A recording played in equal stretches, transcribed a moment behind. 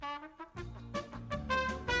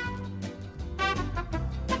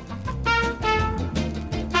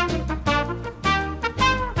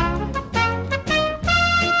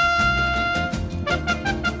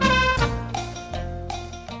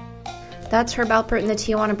That's Herb Alpert and the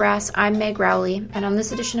Tijuana Brass. I'm Meg Rowley, and on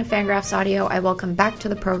this edition of Fangraphs Audio, I welcome back to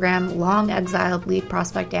the program long-exiled lead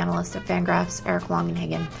prospect analyst at Fangraphs, Eric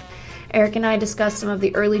Longenhagen. Eric and I discuss some of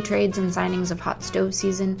the early trades and signings of hot stove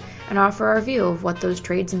season and offer our view of what those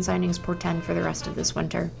trades and signings portend for the rest of this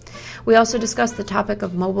winter. We also discuss the topic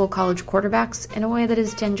of mobile college quarterbacks in a way that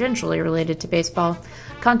is tangentially related to baseball,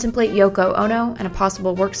 contemplate Yoko Ono and a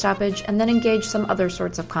possible work stoppage, and then engage some other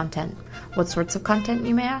sorts of content. What sorts of content,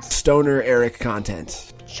 you may ask? Stoner Eric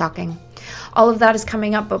content. Shocking. All of that is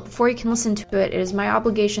coming up, but before you can listen to it, it is my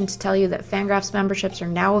obligation to tell you that Fangraphs memberships are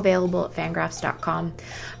now available at fangraphs.com.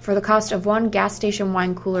 For the cost of one gas station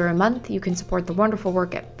wine cooler a month, you can support the wonderful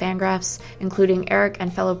work at Fangraphs, including Eric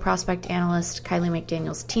and fellow prospect analyst Kylie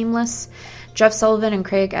McDaniel's team lists, Jeff Sullivan and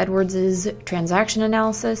Craig Edwards' transaction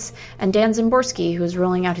analysis, and Dan Zimborski, who is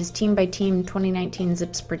rolling out his team-by-team 2019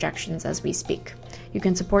 ZiPS projections as we speak. You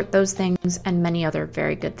can support those things and many other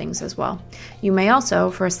very good things as well. You may also,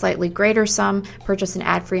 for a slightly greater sum, purchase an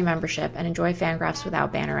ad-free membership and enjoy Fangraphs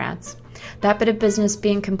without banner ads. That bit of business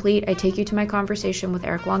being complete, I take you to my conversation with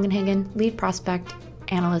Eric Longenhagen, lead prospect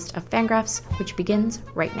analyst of Fangraphs, which begins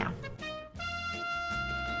right now.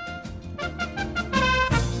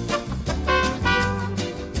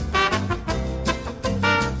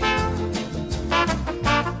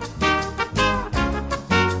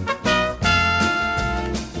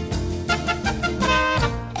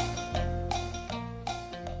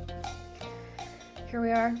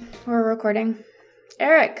 We're recording.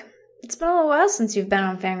 Eric, it's been a little while since you've been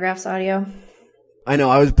on Fangraphs Audio. I know,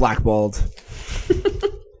 I was blackballed.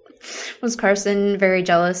 Was Carson very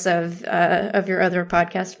jealous of your other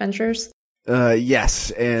podcast ventures?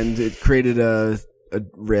 Yes, and it created a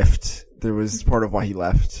rift. There was part of why he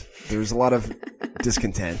left. There was a lot of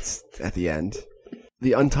discontent at the end.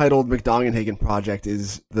 The Untitled McDongenhagen project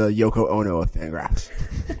is the Yoko Ono of Fangraphs.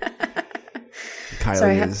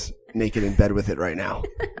 Kylie is naked in bed with it right now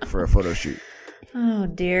for a photo shoot. Oh,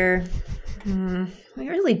 dear. We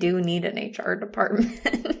really do need an HR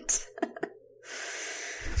department.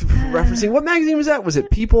 Referencing, what magazine was that? Was it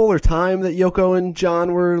People or Time that Yoko and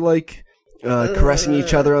John were, like, caressing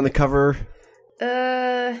each other on the cover?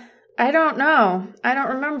 I don't know. I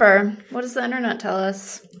don't remember. What does the internet tell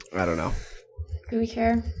us? I don't know. Do we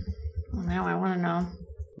care? Well, now I want to know.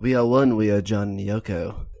 We are one. We are John and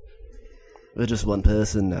Yoko. We're just one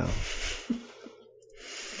person now.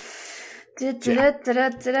 It's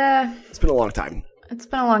been a long time. It's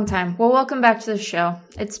been a long time. Well, welcome back to the show.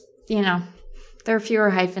 It's, there are fewer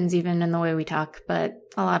hyphens even in the way we talk, but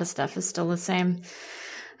a lot of stuff is still the same.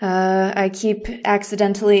 I keep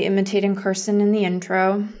accidentally imitating Carson in the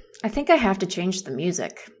intro. I think I have to change the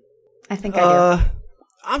music. I think I do.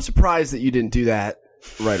 I'm surprised that you didn't do that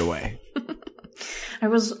right away. I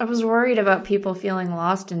was worried about people feeling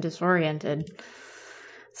lost and disoriented.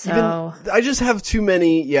 So I just have too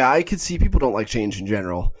many. Yeah, I could see people don't like change in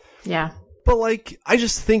general. Yeah. But I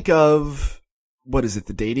just think of, what is it,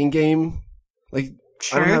 the dating game?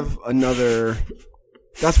 Sure. I don't have another.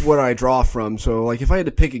 That's what I draw from. So if I had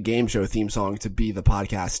to pick a game show theme song to be the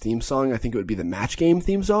podcast theme song, I think it would be the Match Game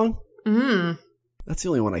theme song. That's the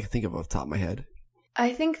only one I can think of off the top of my head.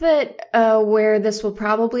 I think that where this will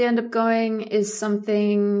probably end up going is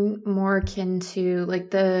something more akin to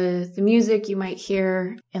the music you might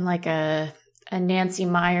hear in a Nancy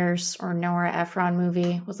Meyers or Nora Ephron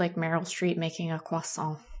movie with Meryl Streep making a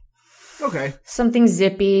croissant. Okay. Something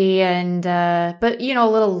zippy and but a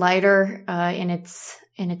little lighter in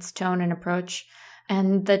its tone and approach.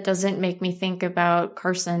 And that doesn't make me think about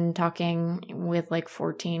Carson talking with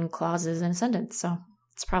 14 clauses in a sentence. So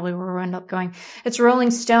it's probably where we'll end up going. It's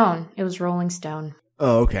Rolling Stone. It was Rolling Stone.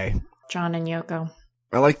 Oh, okay. John and Yoko.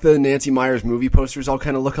 I like the Nancy Meyers movie posters all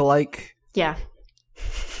kind of look alike. Yeah.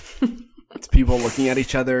 It's people looking at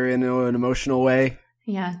each other in an emotional way.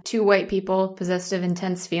 Yeah. Two white people possessed of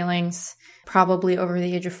intense feelings, probably over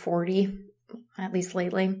the age of 40, at least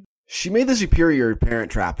lately. She made the superior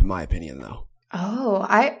Parent Trap, in my opinion, though. Oh,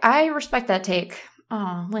 I respect that take.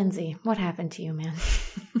 Oh, Lindsay, what happened to you, man?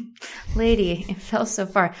 Lady, it fell so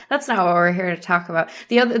far. That's not what we're here to talk about.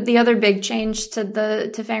 The other big change to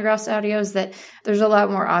Fangraphs Audio is that there's a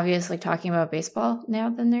lot more obviously talking about baseball now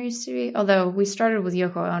than there used to be. Although we started with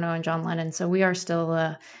Yoko Ono and John Lennon, so we are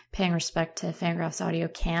still paying respect to Fangraphs Audio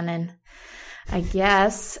canon, I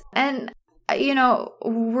guess. And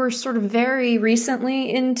we're sort of very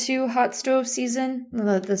recently into hot stove season.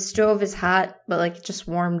 The stove is hot, but it just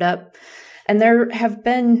warmed up. And there have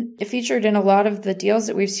been featured in a lot of the deals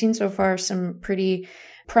that we've seen so far some pretty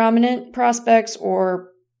prominent prospects or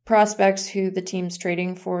prospects who the teams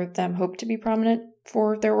trading for them hope to be prominent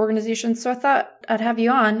for their organization. So I thought I'd have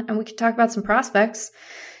you on and we could talk about some prospects,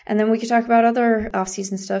 and then we could talk about other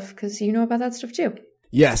offseason stuff because you know about that stuff too.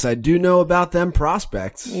 Yes, I do know about them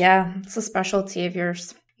prospects. Yeah, it's a specialty of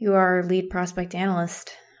yours. You are lead prospect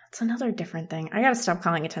analyst. It's another different thing. I gotta stop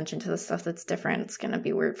calling attention to the stuff that's different. It's gonna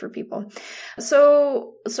be weird for people.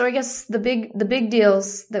 So I guess the big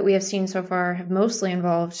deals that we have seen so far have mostly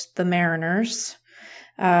involved the Mariners.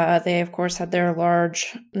 They of course had their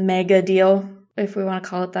large mega deal, if we want to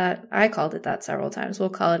call it that. I called it that several times. We'll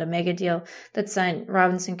call it a mega deal that sent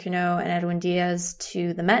Robinson Cano and Edwin Diaz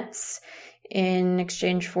to the Mets in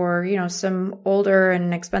exchange for, some older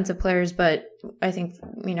and expensive players. But I think,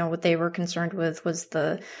 what they were concerned with was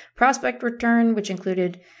the prospect return, which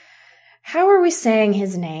included, how are we saying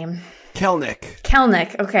his name? Kelenic.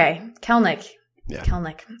 Okay. Kelenic. Yeah.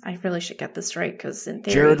 Kelenic. I really should get this right because in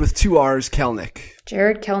theory. Jared with 2 R's, Kelenic.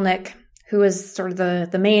 Jared Kelenic, who is sort of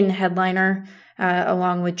the main headliner,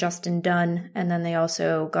 along with Justin Dunn. And then they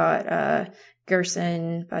also got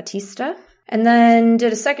Gerson Bautista. And then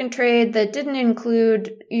did a second trade that didn't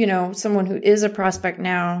include, someone who is a prospect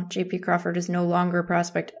now. J.P. Crawford is no longer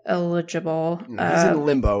prospect eligible. He's in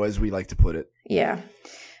limbo, as we like to put it. Yeah.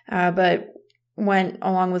 But went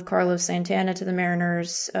along with Carlos Santana to the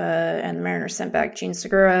Mariners, and the Mariners sent back Gene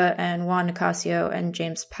Segura and Juan Nicasio and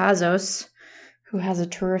James Pazos, who has a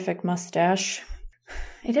terrific mustache.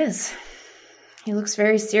 It is. He looks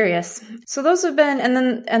very serious. So those have been,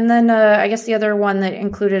 and then I guess the other one that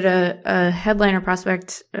included a headliner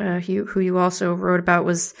prospect, who you also wrote about,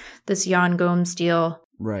 was this Yan Gomes deal.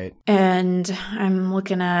 Right. And I'm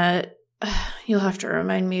looking at, you'll have to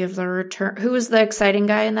remind me of the return. Who was the exciting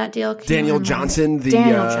guy in that deal? Daniel Johnson.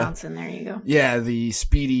 Daniel Johnson, there you go. Yeah, the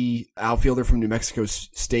speedy outfielder from New Mexico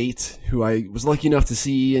State, who I was lucky enough to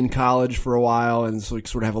see in college for a while and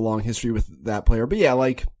sort of have a long history with that player. But yeah,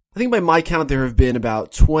 I think by my count, there have been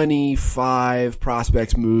about 25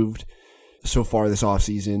 prospects moved so far this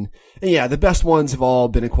offseason. And yeah, the best ones have all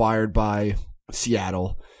been acquired by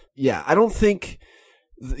Seattle. Yeah, I don't think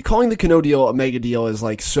calling the Cano deal a mega deal is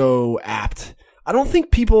so apt. I don't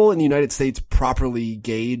think people in the United States properly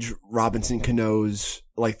gauge Robinson Cano's,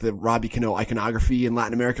 the Robbie Cano iconography in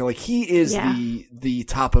Latin America. He is the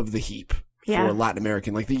top of the heap for Latin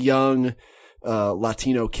American, the young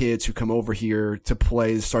Latino kids who come over here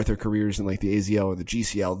to start their careers in the AZL or the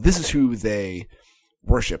GCL. This is who they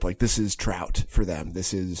worship. This is Trout for them.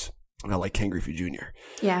 This is Ken Griffey Jr.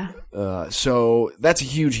 Yeah. So that's a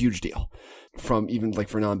huge, huge deal from even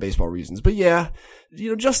for non-baseball reasons. But yeah,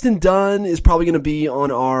 Justin Dunn is probably going to be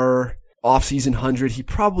on our off-season 100. He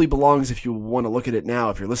probably belongs, if you want to look at it now,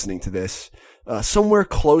 if you're listening to this, somewhere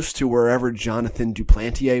close to wherever Jonathan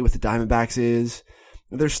Duplantier with the Diamondbacks is.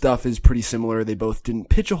 Their stuff is pretty similar. They both didn't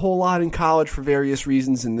pitch a whole lot in college for various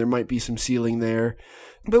reasons, and there might be some ceiling there.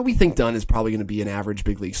 But we think Dunn is probably going to be an average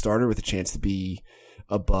big league starter with a chance to be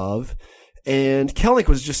above. And Kelenic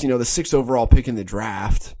was just, the 6th overall pick in the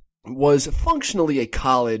draft, was functionally a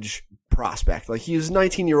college prospect. He was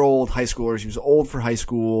 19-year-old high schoolers. He was old for high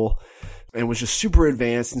school and was just super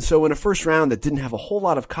advanced. And so in a first round that didn't have a whole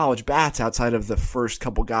lot of college bats outside of the first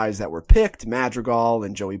couple guys that were picked, Madrigal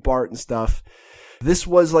and Joey Bart and stuff, this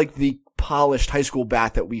was the polished high school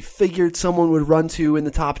bat that we figured someone would run to in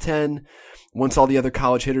the top 10 once all the other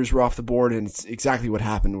college hitters were off the board. And it's exactly what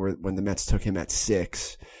happened when the Mets took him at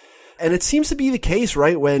 6. And it seems to be the case,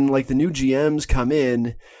 right? When the new GMs come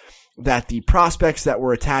in, that the prospects that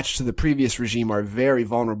were attached to the previous regime are very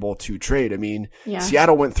vulnerable to trade. I mean,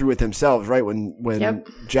 Seattle went through it themselves, right? When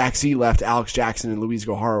Jack Z left, Alex Jackson and Luis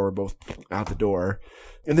Gohara were both out the door.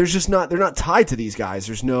 And they're not tied to these guys.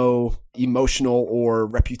 There's no emotional or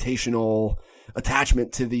reputational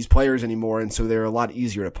attachment to these players anymore. And so they're a lot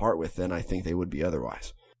easier to part with than I think they would be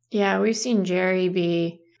otherwise. Yeah, we've seen Jerry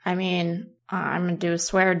be, I'm going to do a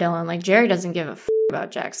swear, Dylan. Jerry doesn't give a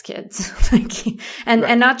about Jack's kids.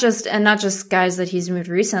 And not just guys that he's moved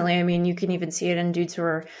recently. I mean, you can even see it in dudes who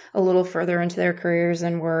are a little further into their careers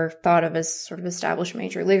and were thought of as sort of established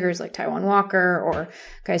major leaguers like Taijuan Walker, or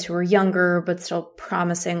guys who were younger but still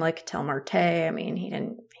promising like Ketel Marte. I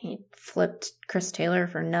mean, he flipped Chris Taylor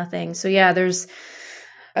for nothing. So yeah, there's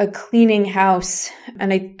a cleaning house.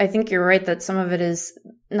 And I think you're right that some of it is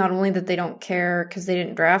not only that they don't care because they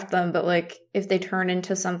didn't draft them, but if they turn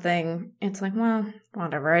into something, it's well,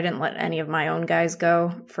 whatever. I didn't let any of my own guys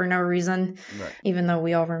go for no reason, right. Even though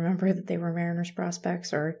we all remember that they were Mariners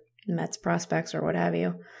prospects or Mets prospects or what have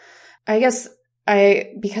you. I guess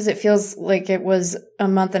because it feels like it was a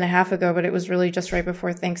month and a half ago, but it was really just right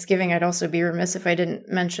before Thanksgiving, I'd also be remiss if I didn't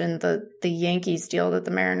mention the Yankees deal that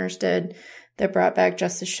the Mariners did that brought back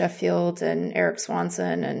Justice Sheffield and Eric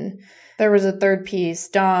Swanson. And there was a third piece,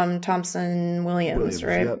 Dom Thompson Williams,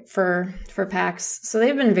 right? Yep. For PAX. So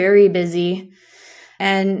they've been very busy.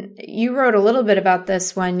 And you wrote a little bit about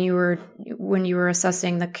this when you were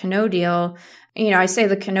assessing the Cano deal. I say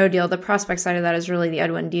the Cano deal, the prospect side of that is really the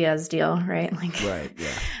Edwin Diaz deal, right? Right,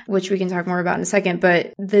 yeah. Which we can talk more about in a second.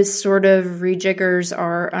 But this sort of rejiggers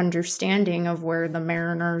our understanding of where the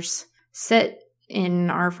Mariners sit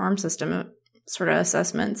in our farm system sort of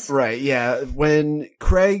assessments. Right, yeah. When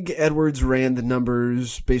Craig Edwards ran the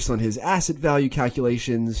numbers based on his asset value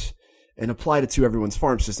calculations and applied it to everyone's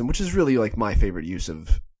farm system, which is really like my favorite use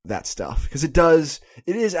of that stuff, because it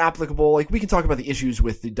is applicable. Like, we can talk about the issues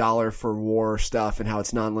with the dollar for war stuff and how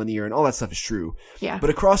it's nonlinear and all that stuff is true. Yeah. But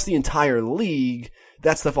across the entire league,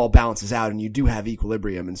 that stuff all balances out and you do have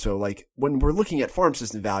equilibrium. And so, like, when we're looking at farm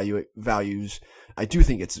system values, I do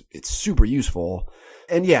think it's super useful.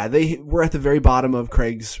 And yeah, they were at the very bottom of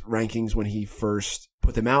Craig's rankings when he first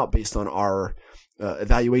put them out based on our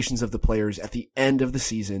evaluations of the players at the end of the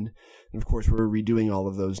season. And of course, we're redoing all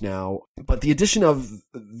of those now. But the addition of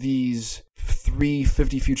these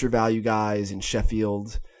 350 future value guys in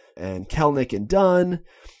Sheffield and Kelnick and Dunn,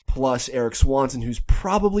 plus Eric Swanson, who's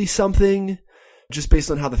probably something, just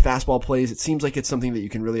based on how the fastball plays, it seems like it's something that you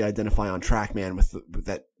can really identify on TrackMan with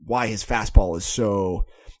that, why his fastball is so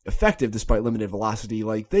effective despite limited velocity.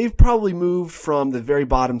 Like, they've probably moved from the very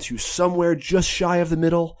bottom to somewhere just shy of the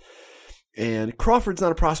middle. And Crawford's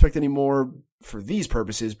not a prospect anymore for these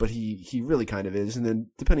purposes, but he really kind of is. And then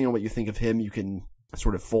depending on what you think of him, you can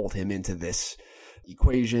sort of fold him into this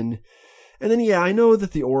equation. And then, yeah, I know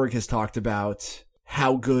that the org has talked about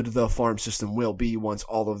how good the farm system will be once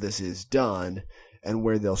all of this is done and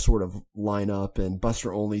where they'll sort of line up. And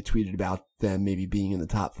Buster Olney tweeted about them maybe being in the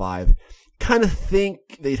top 5. Kind of think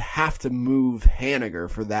they'd have to move Haniger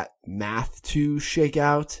for that math to shake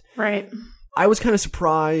out. Right. I was kind of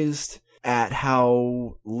surprised at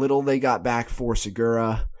how little they got back for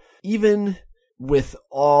Segura, even with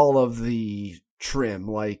all of the trim.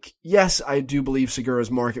 Like, yes, I do believe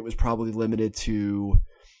Segura's market was probably limited to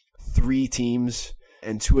 3 teams,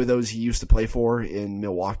 and 2 of those he used to play for in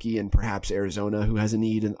Milwaukee and perhaps Arizona, who has a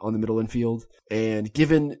need on the middle infield. And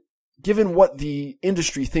given what the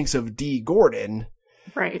industry thinks of D. Gordon,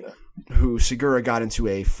 right, who Segura got into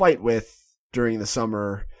a fight with during the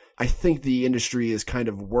summer, I think the industry is kind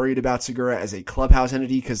of worried about Segura as a clubhouse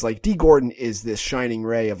entity because, like, D. Gordon is this shining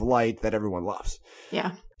ray of light that everyone loves.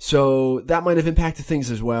 Yeah. So that might have impacted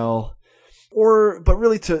things as well. But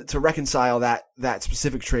really to reconcile that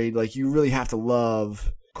specific trade, like, you really have to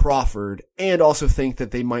love Crawford and also think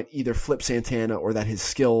that they might either flip Santana or that his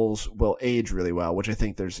skills will age really well, which I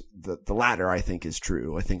think there's the latter I think is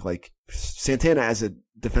true. I think, like, Santana as a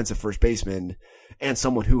defensive first baseman and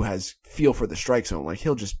someone who has feel for the strike zone, like,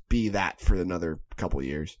 he'll just be that for another couple of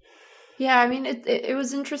years. Yeah, I mean, it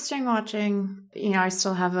was interesting watching. I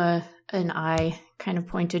still have an eye kind of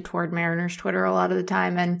pointed toward Mariners Twitter a lot of the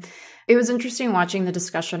time, and it was interesting watching the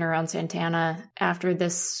discussion around Santana after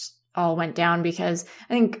this all went down, because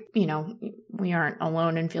I think, we aren't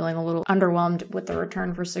alone in feeling a little underwhelmed with the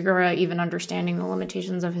return for Segura, even understanding the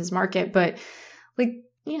limitations of his market. But, like,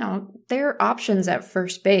 their options at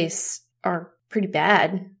first base are pretty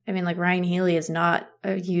bad. I mean, like, Ryan Healy is not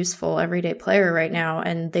a useful everyday player right now,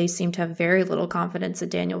 and they seem to have very little confidence in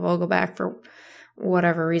Daniel Vogelbach for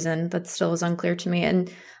whatever reason that still is unclear to me. And,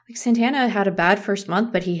 like, Santana had a bad first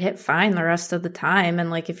month, but he hit fine the rest of the time. And,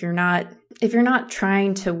 like, if you're not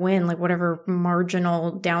trying to win, like, whatever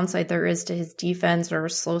marginal downside there is to his defense or a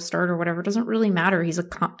slow start or whatever, it doesn't really matter. He's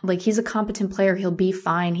a competent player. He'll be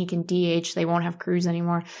fine. He can DH. They won't have Cruz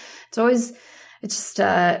anymore. I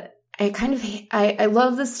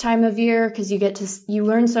love this time of year because you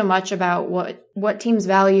learn so much about what teams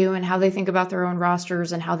value and how they think about their own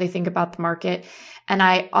rosters and how they think about the market. And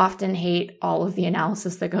I often hate all of the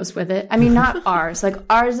analysis that goes with it. I mean, not ours. Like,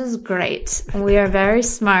 ours is great. We are very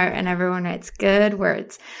smart and everyone writes good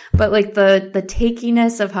words. But, like, the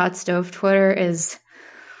takiness of Hot Stove Twitter is,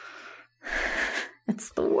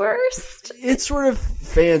 it's the worst. It sort of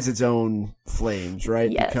fans its own flames,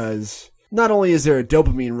 right? Yes. Because not only is there a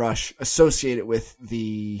dopamine rush associated with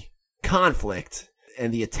the conflict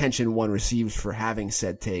and the attention one receives for having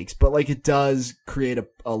said takes, but, like, it does create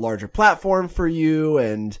a larger platform for you,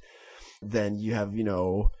 and then you have,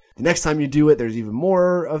 the next time you do it, there's even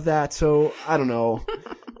more of that. So I don't know.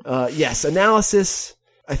 Yes, analysis.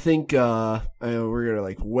 I think I know we're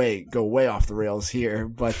gonna go way off the rails here,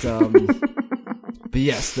 but but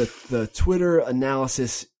yes, the Twitter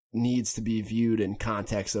analysis needs to be viewed in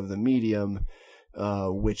context of the medium,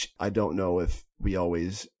 which I don't know if we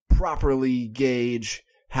always properly gauge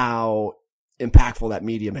how impactful that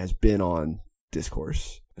medium has been on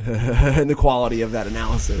discourse and the quality of that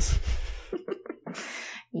analysis.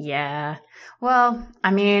 Yeah. Well,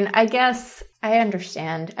 I mean, I guess I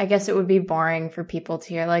understand. I guess it would be boring for people to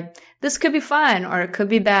hear like, this could be fun or it could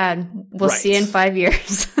be bad. We'll see in 5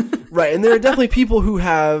 years. Right. And there are definitely people who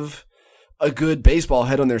have a good baseball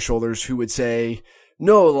head on their shoulders who would say,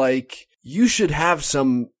 no, like, you should have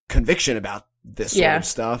some conviction about this sort of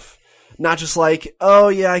stuff. Not just like, oh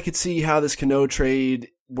yeah, I could see how this Cano trade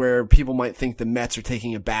where people might think the Mets are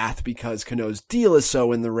taking a bath because Cano's deal is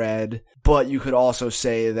so in the red. But you could also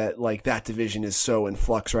say that like that division is so in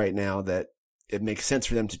flux right now that it makes sense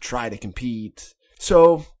for them to try to compete.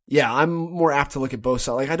 So yeah, I'm more apt to look at both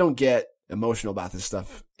sides. Like I don't get emotional about this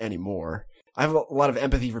stuff anymore. I have a lot of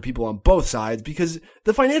empathy for people on both sides because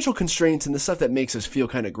the financial constraints and the stuff that makes us feel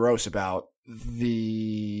kind of gross about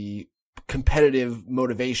the competitive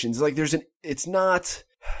motivations, like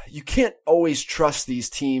you can't always trust these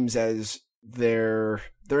teams as their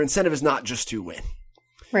incentive is not just to win.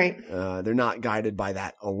 Right. They're not guided by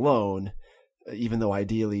that alone, even though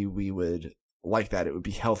ideally we would like that. It would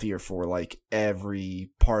be healthier for like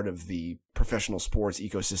every part of the professional sports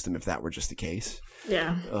ecosystem if that were just the case.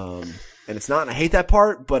 Yeah. And it's not, and I hate that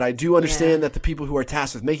part, but I do understand that the people who are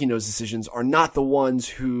tasked with making those decisions are not the ones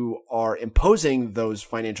who are imposing those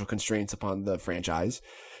financial constraints upon the franchise.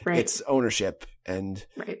 Right. It's ownership. And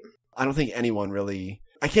I don't think anyone really,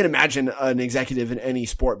 I can't imagine an executive in any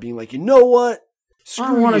sport being like, you know what? Screw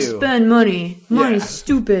I don't want to spend money. Money's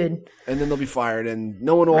stupid. And then they'll be fired and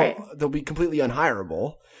no one will, they'll be completely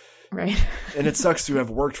unhireable. Right. And it sucks to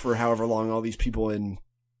have worked for however long all these people in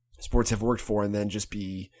sports have worked for and then just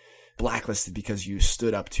be blacklisted because you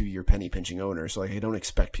stood up to your penny pinching owner. So like, I don't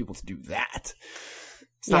expect people to do that.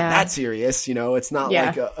 It's not that serious, you know, it's not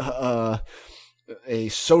like a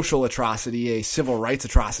social atrocity, a civil rights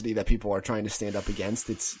atrocity that people are trying to stand up against.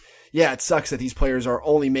 It sucks that these players are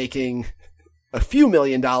only making a few $1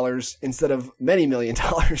 million instead of many $1 million.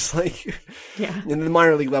 Like, in the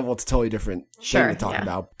minor league level, it's a totally different thing to talk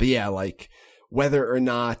about. But yeah, like whether or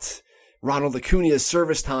not Ronald Acuna's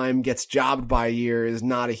service time gets jobbed by a year is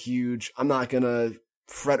not I'm not going to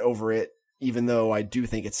fret over it, even though I do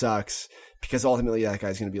think it sucks because ultimately that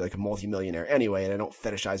guy's going to be like a multimillionaire anyway. And I don't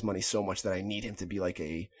fetishize money so much that I need him to be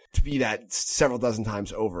to be that several dozen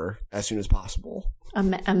times over as soon as possible. A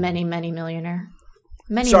many millionaire.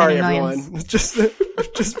 Sorry, many everyone.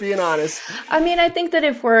 Just being honest. I mean, I think that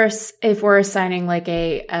if we're assigning like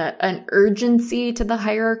an urgency to the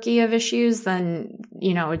hierarchy of issues, then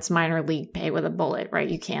you know it's minor league pay with a bullet, right?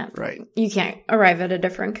 You can't arrive at a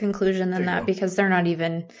different conclusion than that because they're not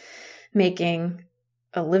even making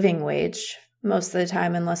a living wage most of the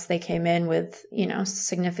time unless they came in with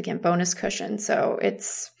significant bonus cushion. So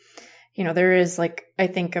it's. There is I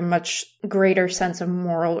think a much greater sense of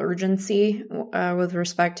moral urgency with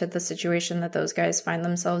respect to the situation that those guys find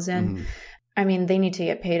themselves in. Mm-hmm. I mean, they need to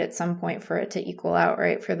get paid at some point for it to equal out,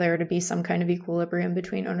 right? For there to be some kind of equilibrium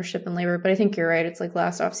between ownership and labor. But I think you're right. It's like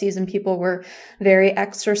last offseason, people were very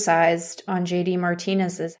exercised on JD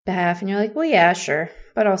Martinez's behalf. And you're like, well, yeah, sure.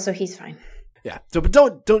 But also he's fine. Yeah. So, but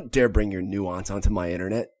don't dare bring your nuance onto my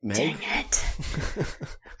internet, Meg. Dang it.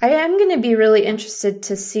 I am going to be really interested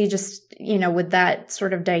to see just, with that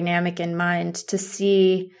sort of dynamic in mind, to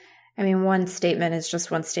see, I mean, one statement is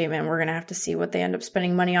just one statement. We're going to have to see what they end up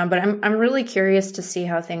spending money on. But I'm really curious to see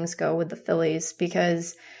how things go with the Phillies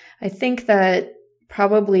because I think that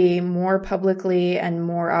probably more publicly and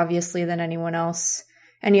more obviously than anyone else,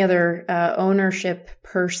 any other ownership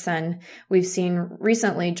person we've seen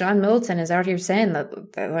recently, John Middleton is out here saying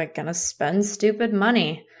that they're going to spend stupid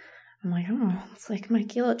money. I'm like, oh, it's like Mike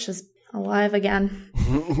Yelich is alive again.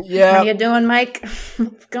 Yeah. How you doing, Mike?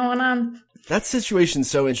 What's going on? That situation's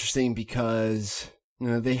so interesting because,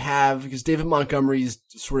 because David Montgomery's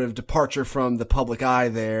sort of departure from the public eye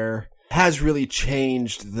there has really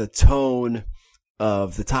changed the tone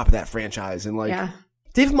of the top of that franchise. And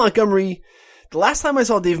David Montgomery, the last time I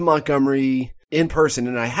saw David Montgomery in person,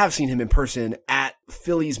 and I have seen him in person at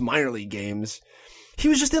Phillies minor league games, he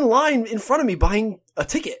was just in line in front of me buying a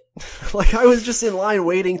ticket. I was just in line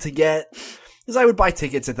waiting to because I would buy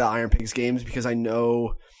tickets at the Iron Pigs games because I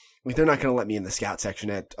know they're not going to let me in the scout section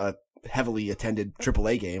at a heavily attended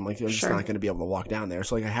AAA game. I'm just not going to be able to walk down there.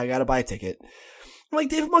 So I got to buy a ticket.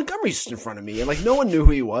 David Montgomery's just in front of me and no one knew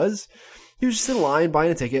who he was. He was just in line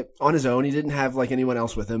buying a ticket on his own. He didn't have anyone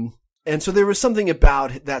else with him. And so there was something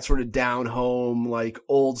about that sort of down home,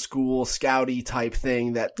 old school scouty type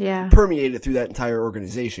thing that permeated through that entire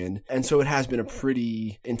organization. And so it has been a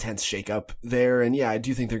pretty intense shakeup there. And yeah, I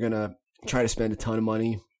do think they're going to try to spend a ton of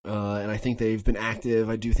money. And I think they've been active.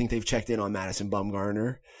 I do think they've checked in on Madison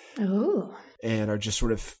Bumgarner. Ooh. And are just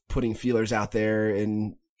sort of putting feelers out there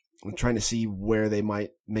and trying to see where they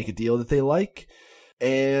might make a deal that they like.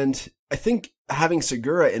 And I think having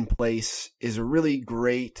Segura in place is a really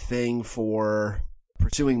great thing for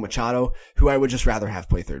pursuing Machado, who I would just rather have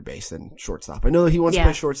play third base than shortstop. I know that he wants to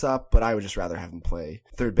play shortstop, but I would just rather have him play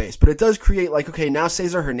third base. But it does create like, okay, now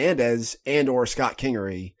Cesar Hernandez and or Scott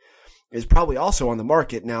Kingery is probably also on the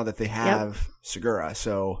market now that they have Segura.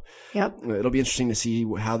 So it'll be interesting to see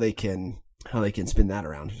how they can spin that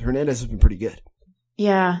around. Hernandez has been pretty good.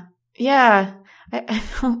 Yeah. I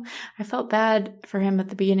felt bad for him at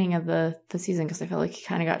the beginning of the season because I felt like he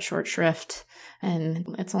kind of got short shrift,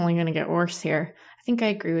 and it's only going to get worse here. I think I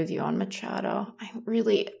agree with you on Machado.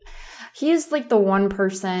 He is like the one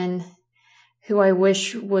person who I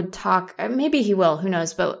wish would talk. Maybe he will, who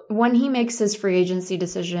knows? But when he makes his free agency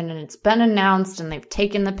decision and it's been announced and they've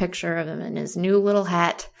taken the picture of him in his new little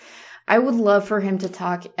hat, I would love for him to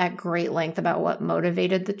talk at great length about what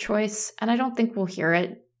motivated the choice. And I don't think we'll hear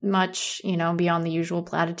it much, beyond the usual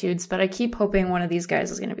platitudes. But I keep hoping one of these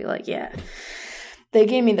guys is going to be like, yeah, they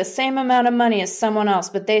gave me the same amount of money as someone else,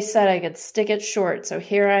 but they said I could stick it short. So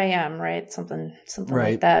here I am, right? Something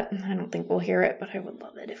right. Like that. I don't think we'll hear it, but I would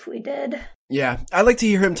love it if we did. Yeah. I'd like to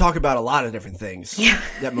hear him talk about a lot of different things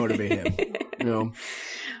that motivate him,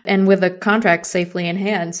 And with a contract safely in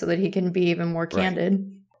hand so that he can be even more candid. Right.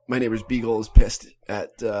 My neighbor's beagle is pissed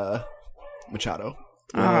at Machado.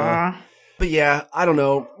 But yeah, I don't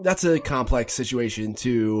know. That's a complex situation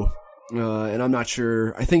too. And I'm not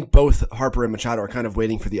sure. I think both Harper and Machado are kind of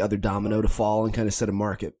waiting for the other domino to fall and kind of set a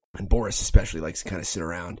market. And Boris especially likes to kind of sit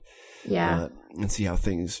around and see how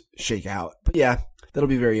things shake out. But yeah, that'll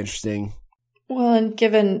be very interesting. Well, and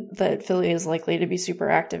given that Philly is likely to be super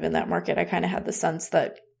active in that market, I kind of had the sense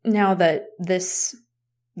that now that this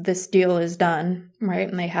deal is done, right,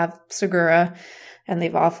 and they have Segura and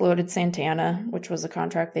they've offloaded Santana, which was a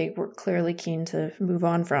contract they were clearly keen to move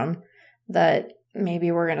on from, that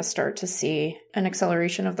maybe we're going to start to see an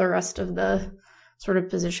acceleration of the rest of the sort of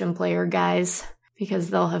position player guys because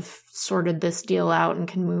they'll have sorted this deal out and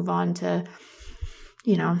can move on to,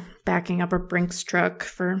 backing up a Brinks truck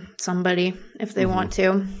for somebody if they want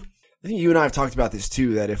to. I think you and I have talked about this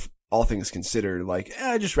too, that if all things considered,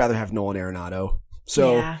 I'd just rather have Nolan Arenado.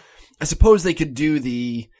 So I suppose they could do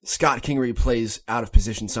the Scott Kingery plays out of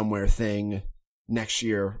position somewhere thing next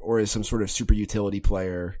year or as some sort of super utility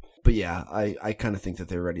player. But yeah, I kind of think that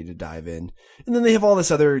they're ready to dive in. And then they have all this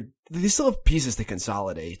they still have pieces to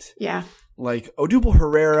consolidate. Yeah. Like Odubel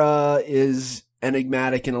Herrera is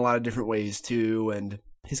enigmatic in a lot of different ways too. And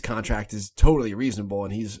his contract is totally reasonable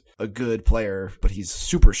and he's a good player, but he's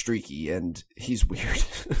super streaky and he's weird.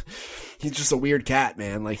 He's just a weird cat,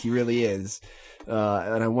 man. Like he really is.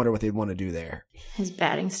 And I wonder what they'd want to do there. His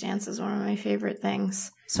batting stance is one of my favorite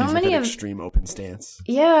things. So he's many like an extreme open stance.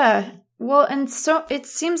 Yeah. Well, and so it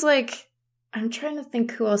seems like I'm trying to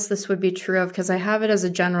think who else this would be true of because I have it as a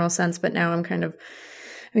general sense, but now I'm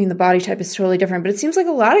the body type is totally different, but it seems like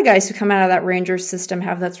a lot of guys who come out of that Rangers system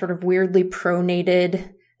have that sort of weirdly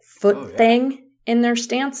pronated foot thing in their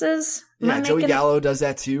stances. Yeah, Joey Gallo does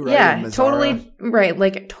that too, right? Yeah, totally right.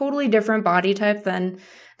 Like totally different body type than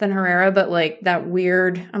Herrera, but like that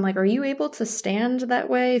weird, I'm like, are you able to stand that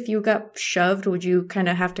way? If you got shoved, would you kind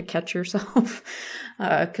of have to catch yourself?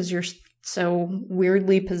 Because you're so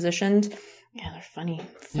weirdly positioned. Yeah, they're funny.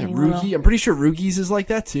 Yeah, Rugi. I'm pretty sure Rugi's is like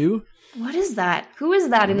that too. What is that? Who is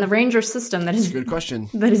that in the Ranger system that is That's a good question.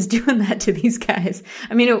 That is doing that to these guys?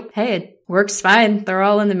 I mean, it works fine. They're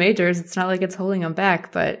all in the majors. It's not like it's holding them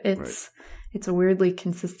back, but it's a weirdly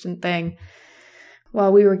consistent thing.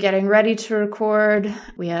 While we were getting ready to record,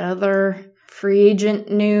 we had other free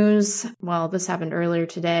agent news. Well, this happened earlier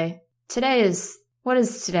today. What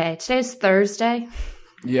is today? Today's Thursday.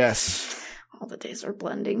 Yes. All the days are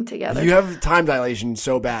blending together. You have time dilation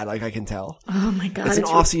so bad, like I can tell. Oh my God. It's an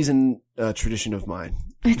off-season tradition of mine.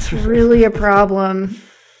 It's really a problem.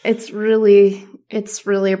 It's really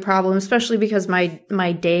a problem, especially because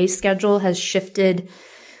my day schedule has shifted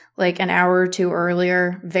like an hour or two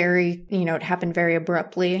earlier. It happened very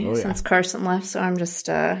abruptly since Carson left. So I'm just,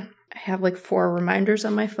 I have like 4 reminders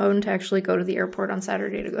on my phone to actually go to the airport on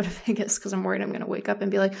Saturday to go to Vegas because I'm worried I'm going to wake up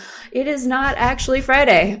and be like, it is not actually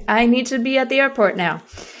Friday. I need to be at the airport now.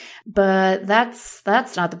 But that's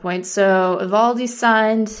not the point. So Evaldi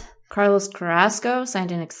signed, Carlos Carrasco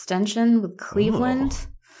signed an extension with Cleveland. Oh.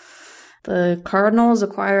 The Cardinals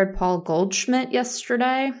acquired Paul Goldschmidt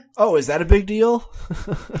yesterday. Oh, is that a big deal?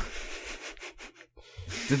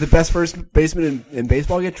 Did the best first baseman in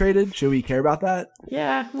baseball get traded? Should we care about that?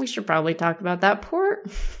 Yeah, we should probably talk about that. Poor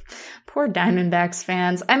Diamondbacks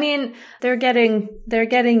fans. I mean, they're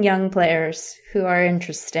getting young players who are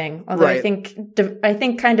interesting. Although Right. I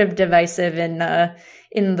think kind of divisive in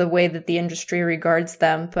the way that the industry regards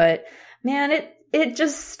them. But man, it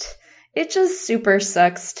just super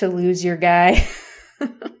sucks to lose your guy.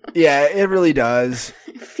 Yeah, it really does.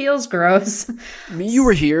 It feels gross. I mean, you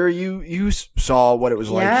were here. You saw what it was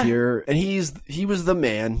Yeah. like here, and he was the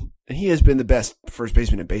man, and he has been the best first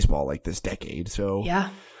baseman in baseball like this decade. So Yeah.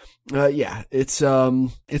 yeah, it's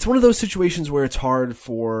one of those situations where it's hard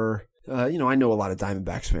for I know a lot of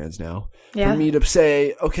Diamondbacks fans now. Yeah. For me to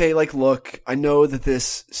say, okay, like, look, I know that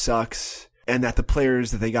this sucks, and that the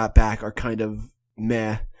players that they got back are kind of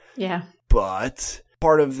meh, Yeah. but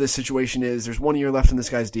part of the situation is there's 1 year left in this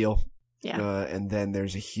guy's deal. Yeah. And then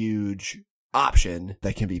there's a huge option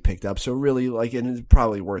that can be picked up. So really, like, and it's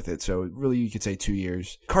probably worth it. So really, you could say 2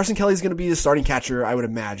 years. Carson Kelly's going to be the starting catcher, I would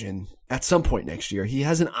imagine, at some point next year. He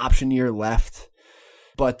has an option year left.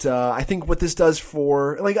 But I think what this does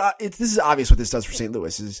for, like, this is obvious what this does for St.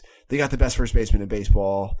 Louis is they got the best first baseman in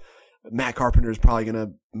baseball. Matt Carpenter is probably going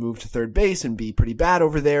to move to third base and be pretty bad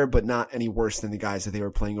over there, but not any worse than the guys that they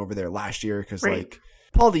were playing over there last year. Because, Right. like,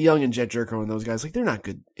 Paul DeYoung and Jet Jerko and those guys, like, they're not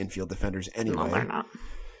good infield defenders anyway. No, they're not.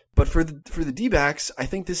 But for the D-backs, I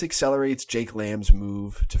think this accelerates Jake Lamb's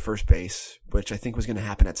move to first base, which I think was going to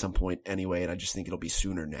happen at some point anyway, and I just think it'll be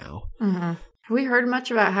sooner now. Mm-hmm. Have we heard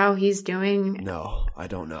much about how he's doing? No, I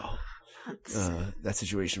don't know. That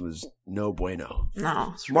situation was no bueno.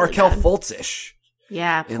 No. It's really Markel bad. Fultz-ish.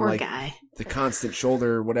 Yeah, And, poor like, guy. The constant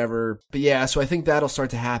shoulder, whatever. But yeah, so I think that'll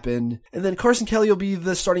start to happen. And then Carson Kelly will be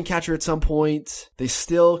the starting catcher at some point. They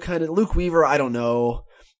still kind of, Luke Weaver, I don't know.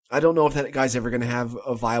 I don't know if that guy's ever going to have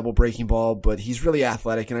a viable breaking ball, but he's really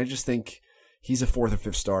athletic, and I just think he's a fourth or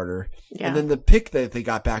fifth starter. Yeah. And then the pick that they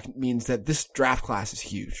got back means that this draft class is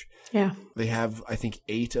huge. Yeah. They have, I think,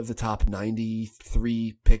 8 of the top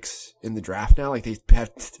 93 picks in the draft now. Like, they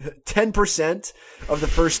have 10% of the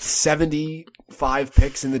first 75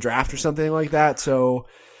 picks in the draft or something like that. So,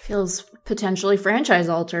 Feels potentially franchise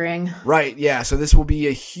altering. right, yeah. So this will be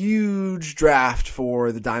a huge draft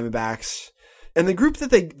for the Diamondbacks. And the group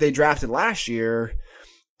that they drafted last year,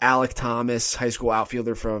 Alec Thomas, high school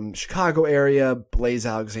outfielder from Chicago area, Blaze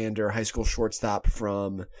Alexander, high school shortstop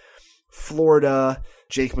from Florida,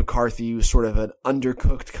 Jake McCarthy, who's sort of an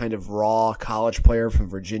undercooked kind of raw college player from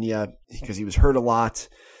Virginia because he was hurt a lot.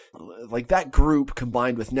 Like, that group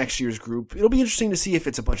combined with next year's group, it'll be interesting to see if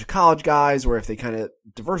it's a bunch of college guys or if they kind of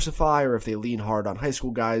diversify or if they lean hard on high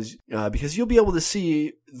school guys, because you'll be able to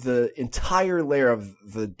see the entire layer of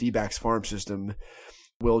the D-backs farm system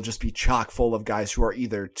will just be chock full of guys who are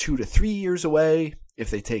either 2 to 3 years away if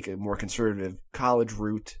they take a more conservative college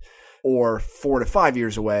route, or 4 to 5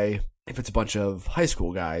 years away if it's a bunch of high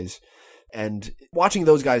school guys. And watching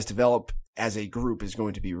those guys develop as a group is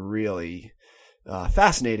going to be really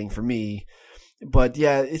fascinating for me. But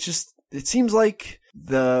yeah, it seems like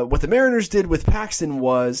what the Mariners did with Paxton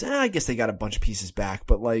was, I guess they got a bunch of pieces back,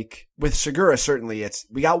 but like with Segura, certainly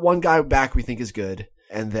we got one guy back we think is good.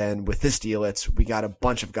 And then with this deal, we got a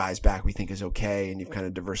bunch of guys back we think is okay, and you've kind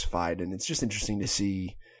of diversified. And it's just interesting to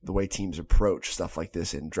see the way teams approach stuff like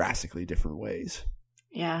this in drastically different ways.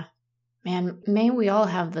 Yeah. Man, may we all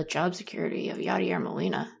have the job security of Yadier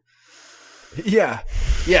Molina. Yeah.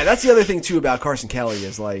 Yeah, that's the other thing, too, about Carson Kelly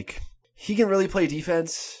is, like, he can really play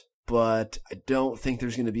defense, but I don't think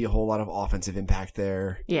there's going to be a whole lot of offensive impact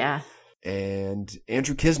there. Yeah. And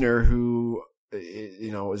Andrew Kisner, who,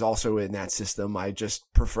 is also in that system, I just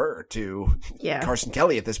prefer to Carson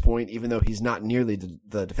Kelly at this point, even though he's not nearly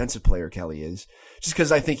the defensive player Kelly is, just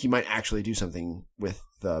because I think he might actually do something with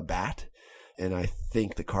the bat. And I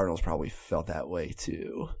think the Cardinals probably felt that way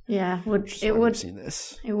too. Yeah, it would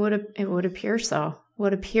appear so.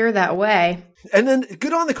 Would appear that way. And then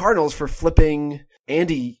good on the Cardinals for flipping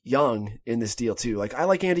Andy Young in this deal too. Like, I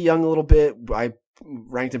like Andy Young a little bit. I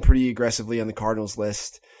ranked him pretty aggressively on the Cardinals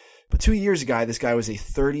list. But 2 years ago, this guy was a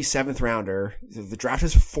 37th rounder. The draft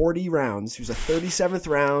is 40 rounds. He was a 37th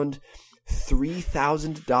round,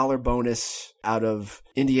 $3,000 bonus out of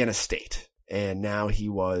Indiana State. And now he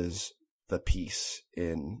was the piece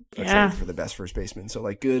in a trade for the best first baseman. So,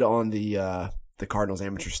 like, good on the Cardinals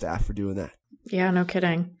amateur staff for doing that. Yeah, no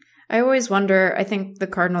kidding. I always wonder, I think the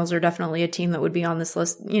Cardinals are definitely a team that would be on this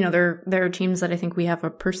list. You know, there are teams that I think we have a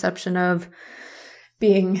perception of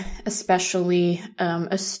being especially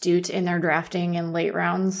astute in their drafting in late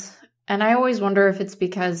rounds. And I always wonder if it's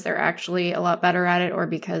because they're actually a lot better at it or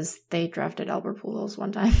because they drafted Albert Pujols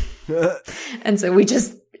one time. And so we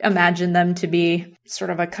just imagine them to be sort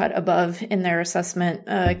of a cut above in their assessment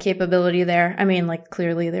capability there. I mean, like,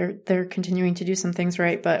 clearly they're continuing to do some things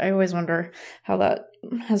right, but I always wonder how that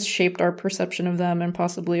has shaped our perception of them and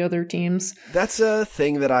possibly other teams. That's a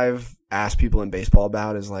thing that I've asked people in baseball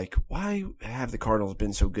about, is like, why have the Cardinals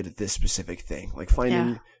been so good at this specific thing? Like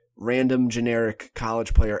finding random generic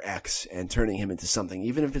college player X and turning him into something,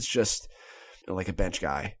 even if it's just like a bench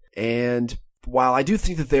guy. And while I do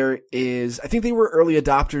think that I think they were early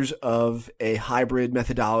adopters of a hybrid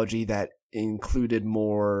methodology that included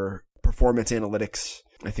more performance analytics.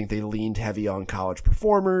 I think they leaned heavy on college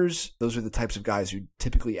performers. Those are the types of guys who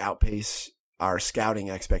typically outpace our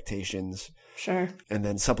scouting expectations. Sure. And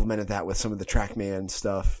then supplemented that with some of the TrackMan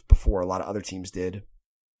stuff before a lot of other teams did.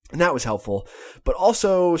 And that was helpful. But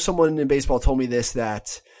also someone in baseball told me this,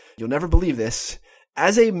 that you'll never believe this.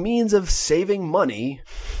 As a means of saving money,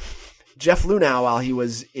 Jeff Luhnow, while he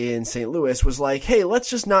was in St. Louis, was like, hey, let's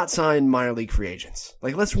just not sign minor league free agents.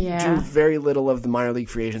 Like, let's do very little of the minor league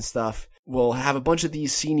free agent stuff. We'll have a bunch of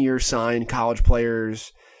these senior signed college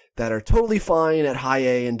players that are totally fine at high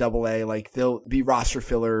A and double A. Like, they'll be roster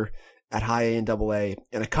filler at high A and double A,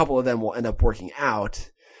 and a couple of them will end up working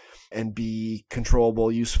out and be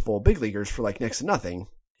controllable, useful big leaguers for like next to nothing.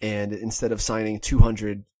 And instead of signing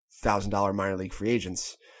 $200,000 minor league free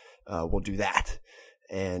agents, we'll do that.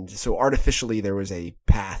 And so artificially there was a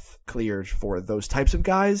path cleared for those types of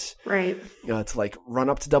guys. Right. To like run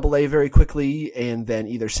up to double A very quickly and then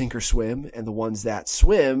either sink or swim. And the ones that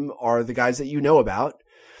swim are the guys that you know about.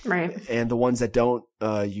 Right. And the ones that don't,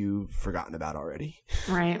 you've forgotten about already.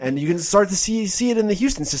 Right. And you can start to see it in the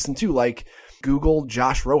Houston system too. Like Google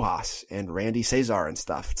Josh Rojas and Randy Cesar and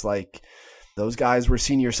stuff. It's like those guys were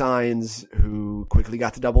senior signs who quickly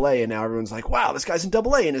got to double A, and now everyone's like, wow, this guy's in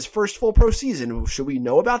double A in his first full pro season. Should we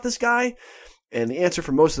know about this guy? And the answer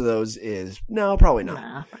for most of those is no, probably not.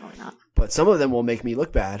 Nah, probably not. But some of them will make me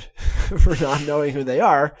look bad for not knowing who they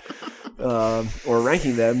are or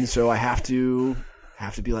ranking them. So I have to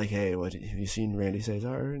be like, hey, have you seen Randy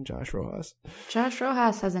Cesar and Josh Rojas? Josh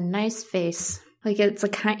Rojas has a nice face. Like,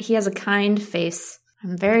 he has a kind face.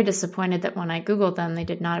 I'm very disappointed that when I Googled them, they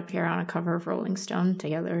did not appear on a cover of Rolling Stone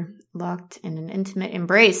together, locked in an intimate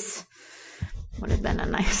embrace. Would have been a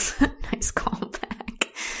nice callback.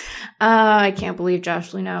 I can't believe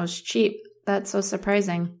Josh Luhnow is cheap. That's so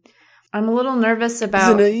surprising. I'm a little nervous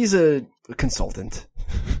about... He's a consultant.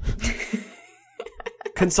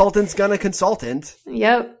 Consultant's gonna consultant.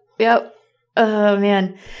 Yep. Oh,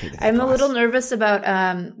 man. I'm a little nervous about...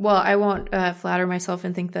 I won't flatter myself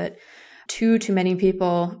and think that too many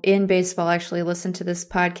people in baseball actually listen to this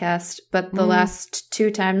podcast, but the last 2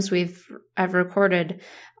 times I've recorded,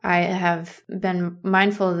 I have been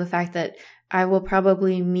mindful of the fact that I will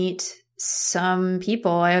probably meet some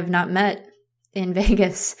people I have not met in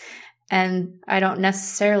Vegas, and I don't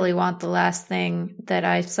necessarily want the last thing that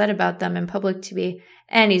I said about them in public to be,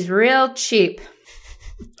 and he's real cheap.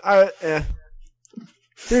 There's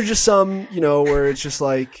just some, where it's just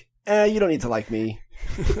like, you don't need to like me.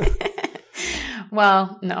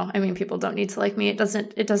 Well, no, I mean, people don't need to like me. It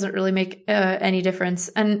doesn't really make any difference.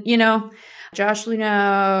 And, Josh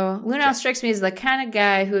Luhnow strikes me as the kind of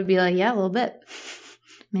guy who would be like, yeah, a little bit.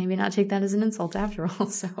 Maybe not take that as an insult after all.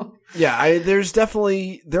 So yeah, there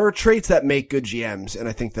are traits that make good GMs, and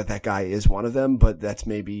I think that guy is one of them, but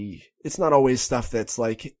it's not always stuff that's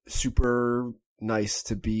like super nice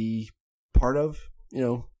to be part of,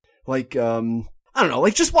 like, I don't know,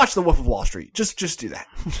 like just watch The Wolf of Wall Street. Just do that.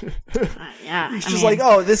 Yeah. It's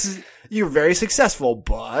just you're very successful,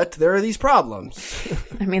 but there are these problems.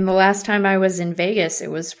 I mean, the last time I was in Vegas,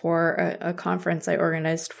 it was for a conference I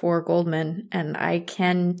organized for Goldman. And I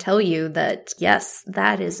can tell you that, yes,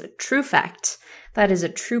 that is a true fact. That is a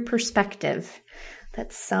true perspective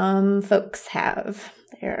that some folks have.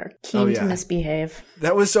 They're keen to misbehave.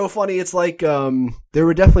 That was so funny. It's like, there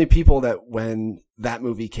were definitely people that when that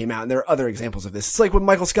movie came out, and there are other examples of this. It's like when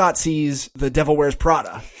Michael Scott sees The Devil Wears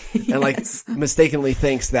Prada and mistakenly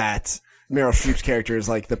thinks that Meryl Streep's character is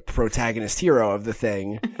like the protagonist hero of the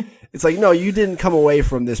thing. It's like, no, you didn't come away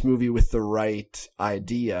from this movie with the right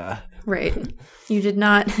idea. Right. You did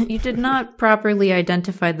not properly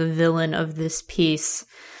identify the villain of this piece.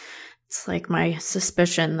 It's like my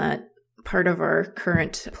suspicion that part of our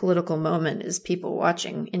current political moment is people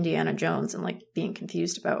watching Indiana Jones and like being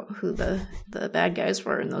confused about who the bad guys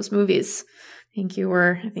were in those movies. I think you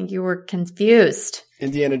were confused.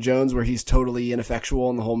 Indiana Jones, where he's totally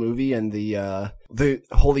ineffectual in the whole movie, and the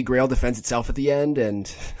Holy Grail defends itself at the end,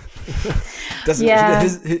 and doesn't. Yeah,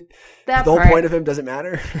 the whole point of him doesn't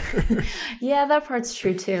matter. Yeah, that part's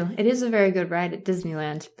true too. It is a very good ride at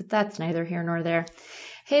Disneyland, but that's neither here nor there.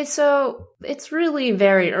 Hey, so it's really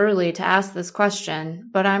very early to ask this question,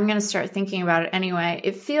 but I'm going to start thinking about it anyway.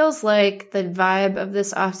 It feels like the vibe of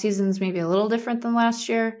this offseason is maybe a little different than last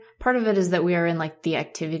year. Part of it is that we are in like the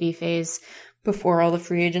activity phase before all the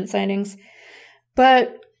free agent signings.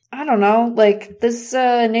 But I don't know, like this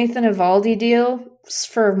Nathan Eovaldi deal is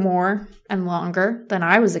for more and longer than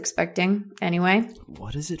I was expecting anyway.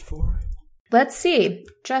 What is it for? Let's see.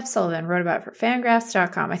 Jeff Sullivan wrote about it for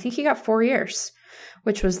Fangraphs.com. I think he got 4 years,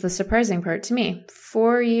 which was the surprising part to me.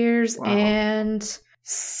 4 years Wow. and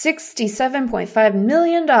 $67.5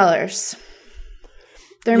 million.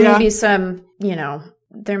 There Yeah. may be some,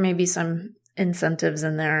 there may be some incentives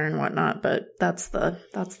in there and whatnot, but that's the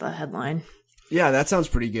headline. Yeah, that sounds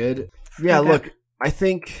pretty good. Yeah, Okay. Look, I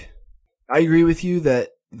think I agree with you that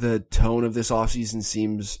the tone of this offseason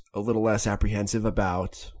seems a little less apprehensive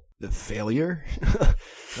about the failure.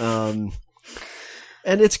 And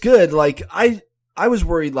it's good. Like, I was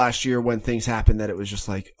worried last year when things happened that it was just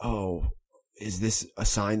like, oh, is this a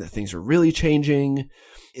sign that things are really changing?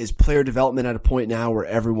 Is player development at a point now where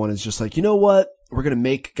everyone is just like, you know what? We're going to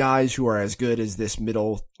make guys who are as good as this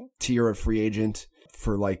middle tier of free agent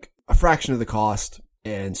for like a fraction of the cost.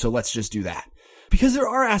 And so let's just do that. Because there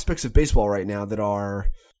are aspects of baseball right now that are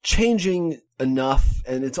changing enough,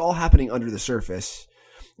 and it's all happening under the surface.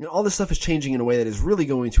 And all this stuff is changing in a way that is really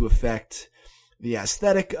going to affect the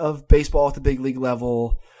aesthetic of baseball at the big league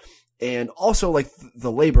level, and also like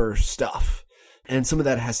the labor stuff. And some of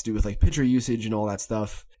that has to do with like pitcher usage and all that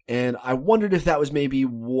stuff. And I wondered if that was maybe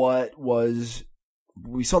we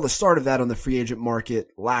saw the start of that on the free agent market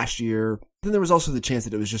last year. Then there was also the chance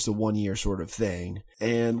that it was just a 1 year sort of thing.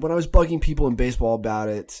 And when I was bugging people in baseball about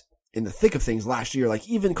it in the thick of things last year, like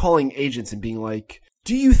even calling agents and being like,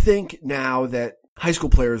 do you think now that high school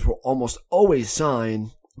players will almost always sign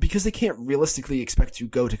because they can't realistically expect to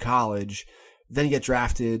go to college, then get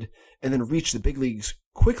drafted, and then reach the big leagues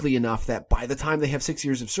quickly enough that by the time they have 6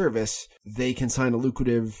 years of service, they can sign a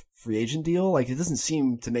lucrative free agent deal? Like, it doesn't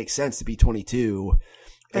seem to make sense to be 22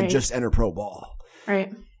 and just enter pro ball.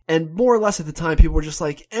 Right. And more or less at the time, people were just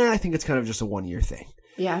like, I think it's kind of just a 1 year thing.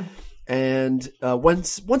 Yeah. And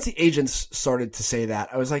once the agents started to say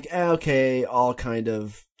that, I was like, okay, I'll kind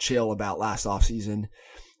of chill about last offseason.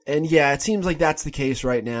 And yeah, it seems like that's the case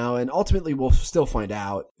right now. And ultimately, we'll still find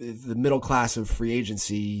out. The middle class of free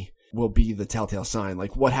agency will be the telltale sign.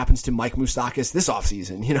 Like, what happens to Mike Moustakas this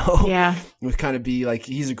offseason, Yeah. It would kind of be like,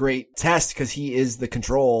 he's a great test because he is the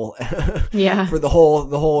control Yeah. for the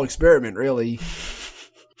whole experiment, really.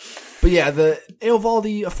 But yeah, the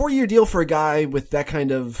Eovaldi, a 4 year deal for a guy with that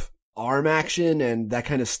kind of arm action and that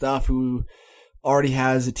kind of stuff who already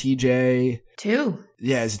has a TJ. 2.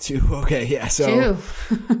 Yeah, is it 2? Okay, yeah. So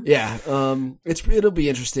 2. yeah, it'll be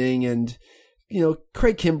interesting, and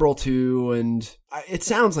Craig Kimbrell too, and it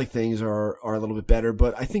sounds like things are a little bit better,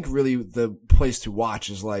 but I think really the place to watch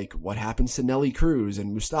is like what happens to Nelly Cruz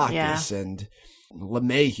and Moustakas and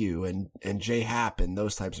LeMahieu and J Happ and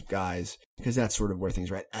those types of guys, because that's sort of where things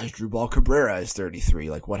are at. Asdrubal Cabrera is 33.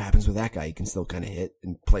 Like, what happens with that guy? He can still kind of hit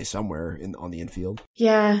and play somewhere on the infield.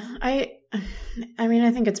 Yeah, I mean,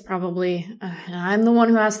 I think it's probably, I'm the one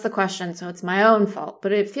who asked the question, so it's my own fault,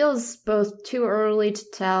 but it feels both too early to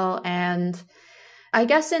tell, and I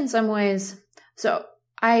guess in some ways, so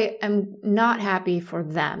I am not happy for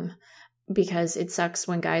them, because it sucks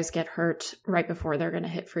when guys get hurt right before they're going to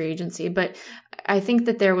hit free agency. But I think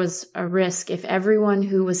that there was a risk if everyone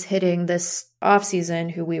who was hitting this offseason,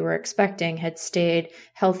 who we were expecting, had stayed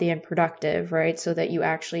healthy and productive, right? So that you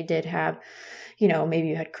actually did have, maybe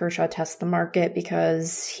you had Kershaw test the market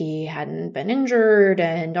because he hadn't been injured,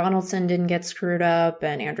 and Donaldson didn't get screwed up,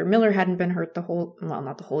 and Andrew Miller hadn't been hurt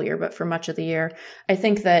not the whole year, but for much of the year. I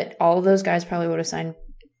think that all of those guys probably would have signed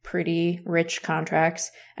pretty rich contracts,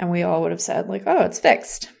 and we all would have said like, oh, it's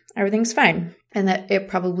fixed, everything's fine. And that it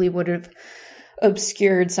probably would have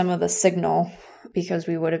obscured some of the signal, because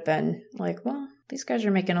we would have been like, well, these guys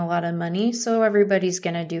are making a lot of money, so everybody's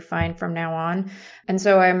going to do fine from now on. And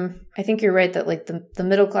so I think you're right that like the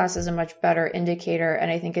middle class is a much better indicator,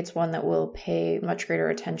 and I think it's one that we'll pay much greater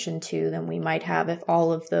attention to than we might have if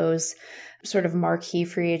all of those sort of marquee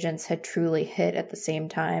free agents had truly hit at the same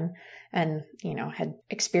time and, had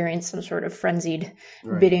experienced some sort of frenzied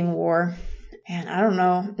bidding war. And I don't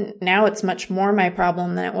know, now it's much more my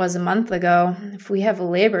problem than it was a month ago. If we have a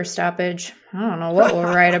labor stoppage, I don't know what we'll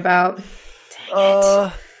write about.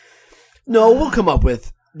 No, we'd come up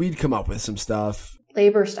with some stuff.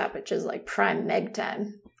 Labor stoppage is like prime Meg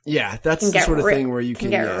time. Yeah, that's the sort of thing where you can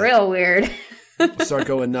get real weird. Start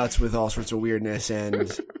going nuts with all sorts of weirdness,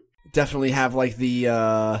 and definitely have like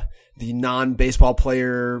the non-baseball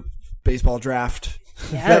player baseball draft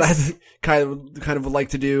that I kind of would like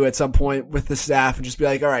to do at some point with the staff and just be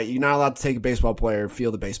like, all right, you're not allowed to take a baseball player,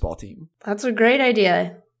 field a baseball team. That's a great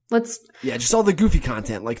idea. Yeah, just all the goofy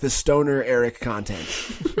content, like the Stoner Eric content.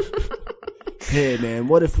 Hey man,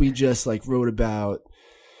 what if we just like wrote about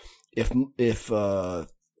if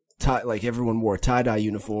like everyone wore a tie-dye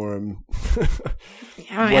uniform,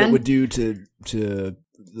 what it would do to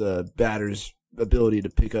the batter's ability to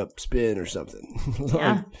pick up spin or something.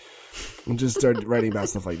 Yeah. We'll just start writing about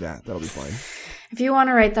stuff like that. That'll be fine. If you want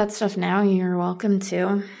to write that stuff now, you're welcome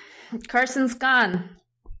to. Carson's gone.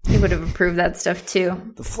 He would have approved that stuff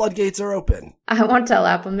too. The floodgates are open. I won't tell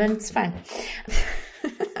Appleman. It's fine.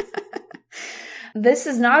 This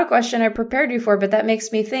is not a question I prepared you for, but that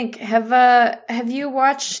makes me think. Have you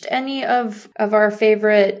watched any of our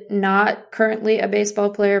favorite, not currently a baseball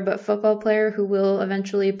player, but football player who will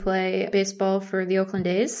eventually play baseball for the Oakland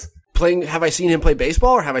A's? Have I seen him play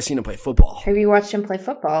baseball or have I seen him play football? Have you watched him play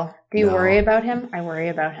football? Do you worry about him? I worry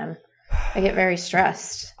about him. I get very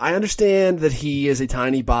stressed. I understand that he is a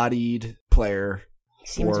tiny-bodied player. He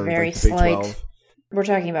seems very slight. We're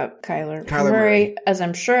talking about Kyler Murray, as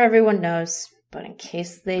I'm sure everyone knows. But in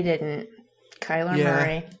case they didn't, Kyler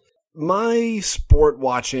Murray. My sport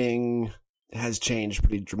watching has changed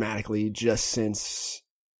pretty dramatically just since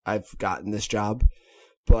I've gotten this job.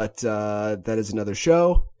 But that is another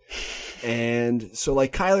show. And so,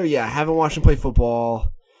 like, Kyler, I haven't watched him play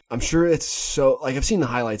football. I'm sure it's so, like, I've seen the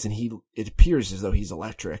highlights and it appears as though he's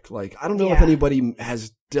electric. Like, I don't know if anybody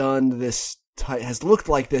has done this, has looked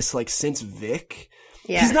like this, like, since Vic.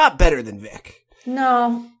 Yeah. He's not better than Vic.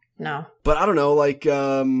 No. But I don't know, like,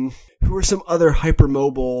 who are some other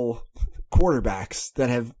hypermobile quarterbacks that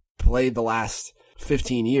have played the last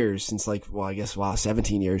 15 years since,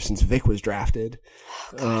 17 years since Vic was drafted?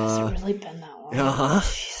 Oh, God, has it really been that long? Uh-huh.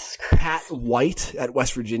 Jesus Christ. Pat White at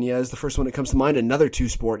West Virginia is the first one that comes to mind. Another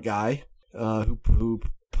two-sport guy who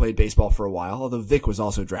played baseball for a while, although Vic was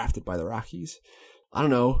also drafted by the Rockies. I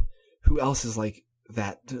don't know who else is like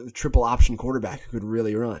that triple option quarterback who could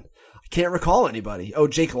really run. Can't recall anybody. Oh,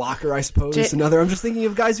 Jake Locker, I suppose. I'm just thinking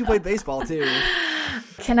of guys who played baseball too.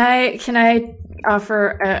 Can I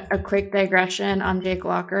offer a quick digression on Jake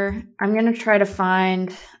Locker? I'm gonna try to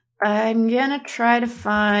find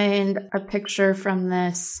a picture from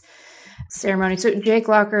this ceremony. So Jake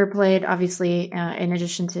Locker played, obviously, in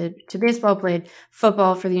addition to baseball, played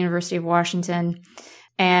football for the University of Washington,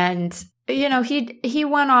 and he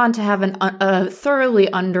went on to have a thoroughly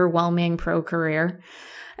underwhelming pro career.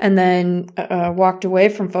 And then walked away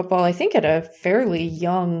from football, I think at a fairly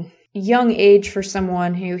young age for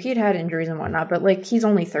someone who he'd had injuries and whatnot, but like he's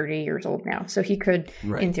only 30 years old now. So he could,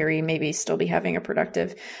 in theory, maybe still be having a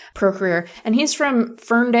productive pro career. And he's from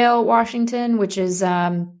Ferndale, Washington, which is,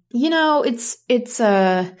 it's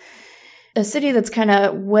a city that's kind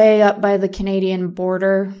of way up by the Canadian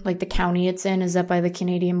border. Like the county it's in is up by the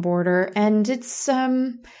Canadian border. And it's,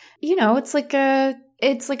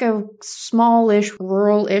 it's like a smallish,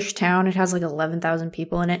 rural-ish town. It has like 11,000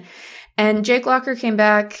 people in it. And Jake Locker came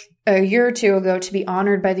back a year or two ago to be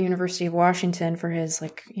honored by the University of Washington for his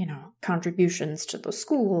contributions to the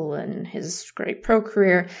school and his great pro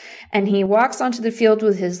career. And he walks onto the field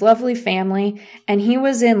with his lovely family, and he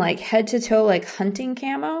was in like head-to-toe like hunting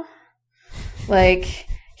camo. Like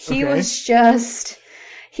he was just...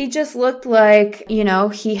 He just looked like,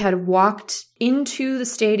 he had walked into the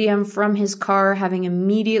stadium from his car, having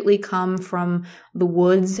immediately come from the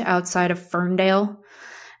woods outside of Ferndale.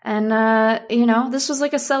 And, this was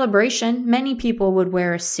like a celebration. Many people would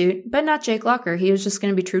wear a suit, but not Jake Locker. He was just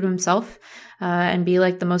going to be true to himself and be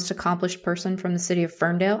like the most accomplished person from the city of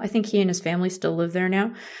Ferndale. I think he and his family still live there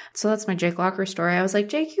now. So that's my Jake Locker story. I was like,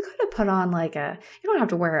 Jake, you could have put on you don't have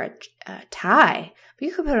to wear a tie, but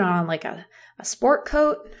you could put on like a sport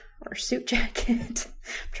coat or a suit jacket.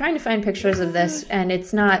 I'm trying to find pictures of this, and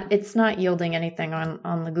it's not yielding anything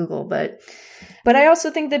on the Google, but I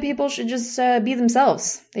also think that people should just be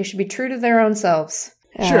themselves. They should be true to their own selves.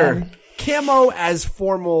 Sure. Camo as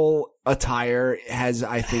formal attire has,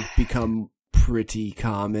 I think, become pretty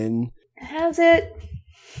common. Has it?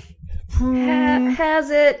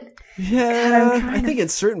 Has it? Yeah, God, I think in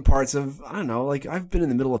certain parts of, I don't know, like I've been in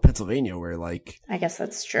the middle of Pennsylvania where like... I guess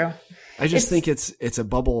that's true. I just think it's a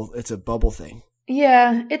bubble thing.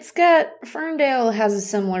 Yeah, Ferndale has a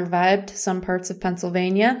similar vibe to some parts of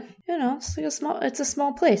Pennsylvania. It's like it's a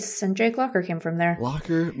small place, and Jake Locker came from there.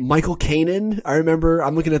 Locker, Michael Kanan. I remember,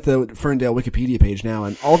 I'm looking at the Ferndale Wikipedia page now,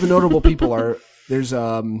 and all the notable people are, there's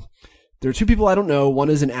There are two people I don't know.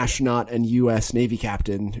 One is an astronaut and U.S. Navy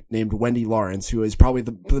captain named Wendy Lawrence, who is probably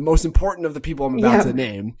the most important of the people I'm about to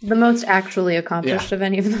name. The most actually accomplished of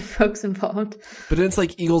any of the folks involved. But then it's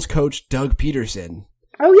like Eagles coach Doug Peterson.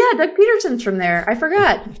 Oh, yeah, Doug Peterson's from there. I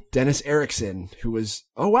forgot. Dennis Erickson, who was,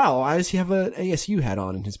 oh, wow, why does he have an ASU hat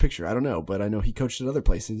on in his picture? I don't know, but I know he coached at other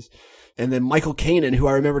places. And then Michael Kanan, who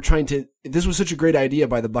I remember this was such a great idea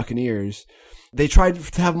by the Buccaneers. They tried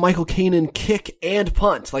to have Michael Kanan kick and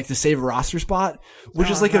punt, like to save a roster spot,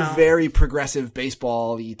 which is like a very progressive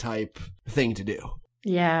baseball-y type thing to do.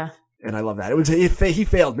 Yeah. And I love that. He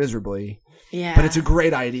failed miserably. Yeah. But it's a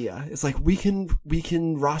great idea. It's like we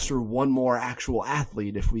can roster one more actual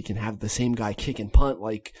athlete if we can have the same guy kick and punt.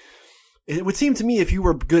 Like, it would seem to me if you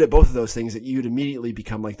were good at both of those things that you'd immediately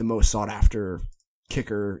become like the most sought after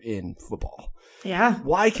kicker in football. Yeah.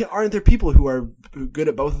 Why aren't there people who are good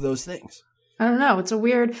at both of those things? I don't know. It's a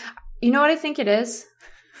weird, you know what I think it is?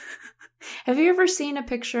 Have you ever seen a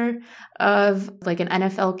picture of like an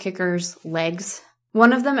NFL kicker's legs?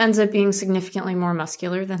 One of them ends up being significantly more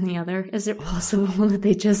muscular than the other. Is it possible that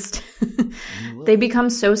they just, they become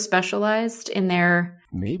so specialized in their...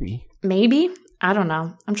 Maybe. I don't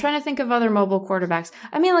know. I'm trying to think of other mobile quarterbacks.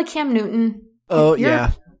 I mean, like Cam Newton. Oh,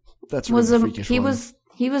 yeah. That's a really freakish one.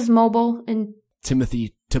 He was mobile. And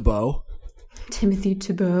Timothy Tebow.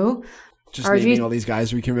 Just naming all these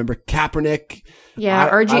guys we can remember. Kaepernick. Yeah,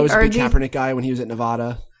 I was a big Kaepernick guy when he was at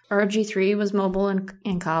Nevada. RG3 was mobile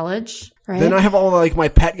in college, right? Then I have all like my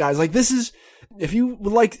pet guys. Like this is, if you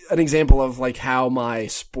would like an example of like how my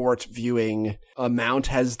sports viewing amount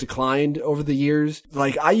has declined over the years.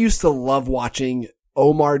 Like I used to love watching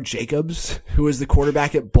Omar Jacobs, who was the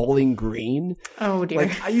quarterback at Bowling Green. Oh dear.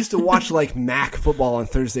 Like I used to watch like MAC football on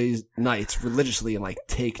Thursday nights religiously and like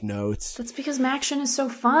take notes. That's because Maction is so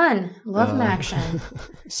fun. Love Maction.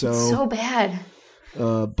 So it's so bad.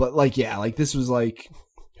 But like, yeah, like this was like,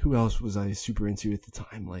 who else was I super into at the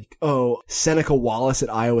time? Like, Seneca Wallace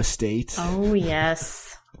at Iowa State. Oh,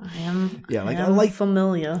 yes. I like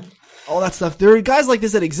familiar. All that stuff. There are guys like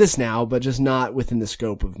this that exist now, but just not within the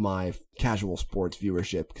scope of my casual sports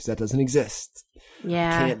viewership because that doesn't exist. Yeah.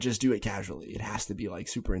 I can't just do it casually. It has to be like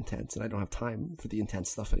super intense, and I don't have time for the intense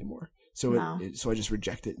stuff anymore. So so I just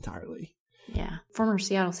reject it entirely. Yeah. Former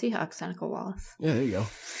Seattle Seahawks, Seneca Wallace. Yeah, there you go.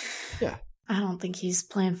 Yeah. I don't think he's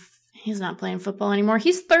not playing football anymore.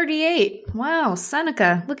 He's 38. Wow,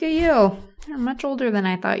 Seneca, look at you. You're much older than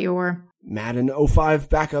I thought you were. Madden 05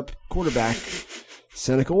 backup quarterback,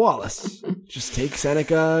 Seneca Wallace. Just take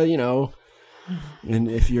Seneca, and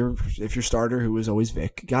if your starter, who was always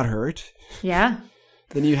Vic, got hurt. Yeah.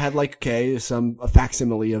 Then you had a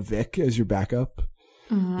facsimile of Vic as your backup.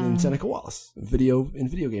 Mm-hmm. And Seneca Wallace in video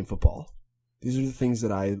game football. These are the things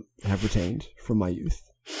that I have retained from my youth.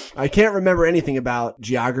 I can't remember anything about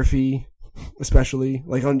geography, especially.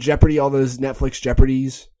 Like on Jeopardy, all those Netflix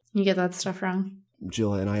Jeopardies. You get that stuff wrong.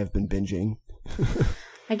 Jill and I have been binging.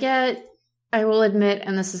 I will admit,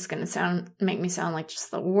 and this is going to make me sound like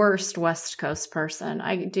just the worst West Coast person,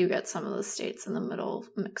 I do get some of the states in the middle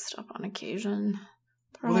mixed up on occasion.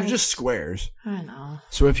 They're just squares. I know.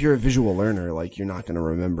 So if you're a visual learner, like you're not going to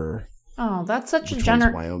remember... Oh, that's such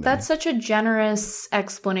a generous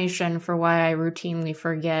explanation for why I routinely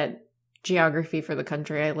forget geography for the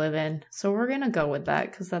country I live in. So we're going to go with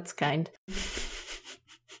that because that's kind.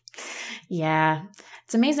 Yeah.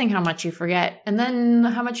 It's amazing how much you forget. And then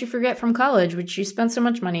how much you forget from college, which you spent so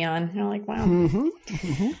much money on. You're like, wow. Mm-hmm.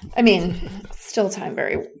 Mm-hmm. I mean, still time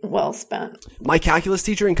very well spent. My calculus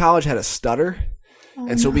teacher in college had a stutter.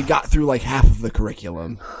 So we got through like half of the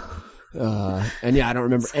curriculum. And yeah, I don't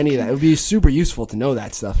remember any of that. It would be super useful to know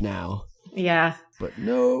that stuff now. Yeah. But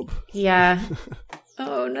nope. Yeah.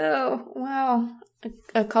 Oh no. Wow.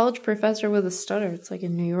 A college professor with a stutter. It's like a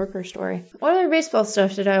New Yorker story. What other baseball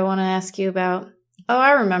stuff did I want to ask you about? Oh,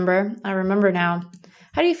 I remember. I remember now.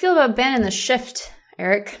 How do you feel about banning the shift,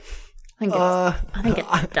 Eric? I think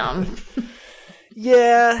it's dumb.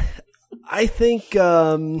 Yeah. I think,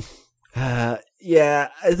 yeah,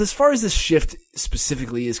 as far as this shift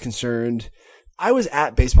specifically is concerned, I was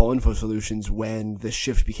at Baseball Info Solutions when the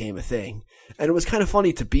shift became a thing. And it was kind of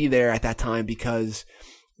funny to be there at that time because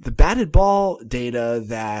the batted ball data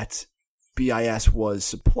that BIS was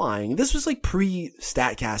supplying, this was like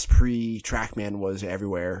pre-StatCast, pre-TrackMan was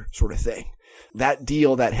everywhere sort of thing. That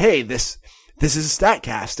deal that, hey, this is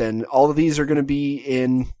StatCast and all of these are going to be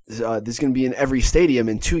in, this is going to be in every stadium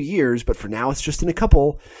in 2 years, but for now it's just in a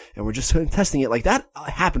couple and we're just testing it. Like that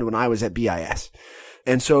happened when I was at BIS.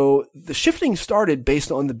 And so the shifting started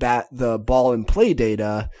based on the ball and play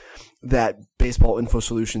data that Baseball Info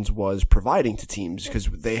Solutions was providing to teams because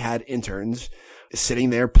they had interns sitting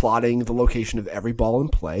there plotting the location of every ball in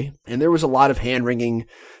play. And there was a lot of hand-wringing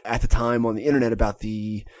at the time on the internet about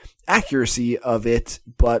the accuracy of it,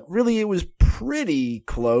 but really it was pretty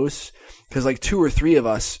close because like 2 or 3 of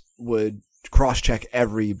us would cross-check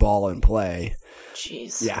every ball in play.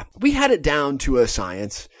 Jeez. Yeah. We had it down to a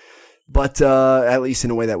science, but at least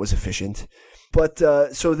in a way that was efficient. But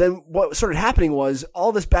so then what started happening was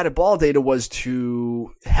all this batted ball data was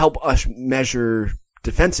to help us measure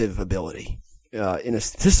defensive ability in a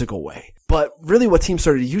statistical way. But really what teams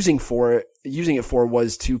started using it for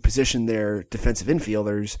was to position their defensive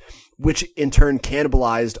infielders, which in turn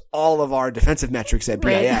cannibalized all of our defensive metrics at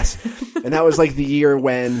BIS. Right. And that was like the year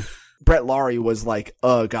when Brett Laurie was like,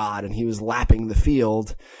 oh God, and he was lapping the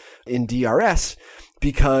field in DRS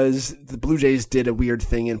because the Blue Jays did a weird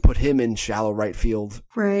thing and put him in shallow right field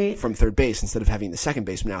from third base instead of having the second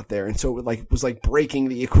baseman out there. And so it was breaking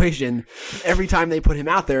the equation every time they put him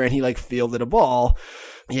out there and he like fielded a ball.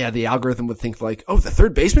 Yeah, the algorithm would think like, oh, the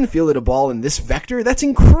third baseman fielded a ball in this vector? That's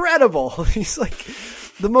incredible. He's like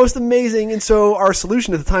the most amazing. And so our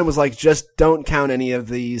solution at the time was like, just don't count any of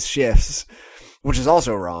these shifts, which is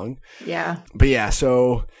also wrong. Yeah. But yeah,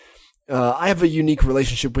 so I have a unique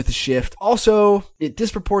relationship with the shift. Also, it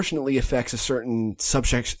disproportionately affects a certain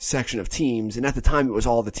subsection of teams. And at the time, it was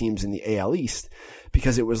all the teams in the AL East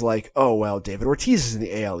because it was like, oh, well, David Ortiz is in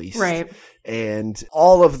the AL East. Right. And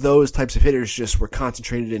all of those types of hitters just were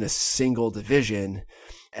concentrated in a single division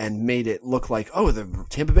and made it look like, oh, the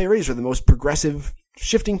Tampa Bay Rays are the most progressive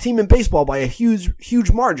shifting team in baseball by a huge,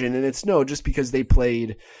 huge margin. And it's no, just because they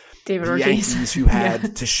played David the Ortiz. Yankees who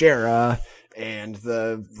had Teixeira and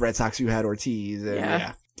the Red Sox who had Ortiz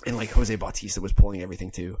and and like Jose Bautista was pulling everything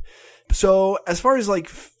too. So as far as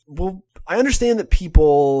like, well, I understand that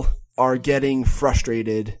people are getting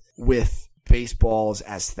frustrated with baseball's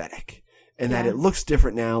aesthetic and that it looks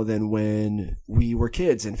different now than when we were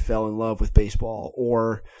kids and fell in love with baseball,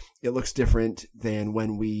 or it looks different than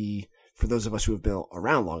when for those of us who have been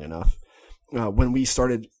around long enough, when we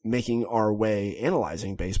started making our way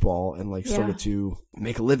analyzing baseball and like started to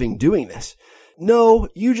make a living doing this. No,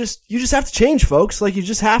 you just have to change, folks. Like you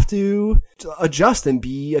just have to adjust and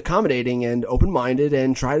be accommodating and open-minded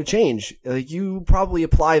and try to change. Like you probably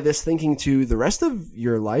apply this thinking to the rest of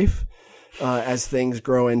your life, as things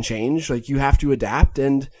grow and change. Like you have to adapt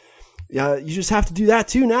and you just have to do that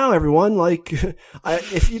too now, everyone. Like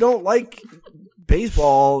if you don't like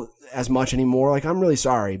baseball as much anymore, like I'm really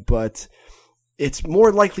sorry, but it's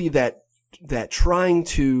more likely that trying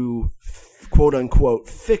to quote unquote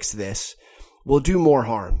fix this will do more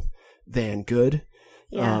harm than good.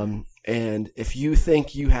 Yeah. And if you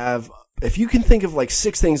can think of like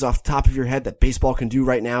 6 things off the top of your head that baseball can do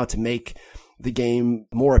right now to make the game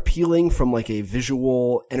more appealing from like a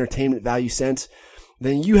visual entertainment value sense,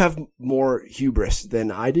 then you have more hubris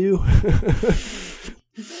than I do.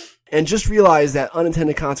 And just realize that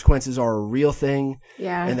unintended consequences are a real thing.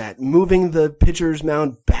 Yeah. And that moving the pitcher's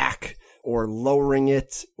mound back or lowering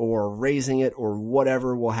it or raising it or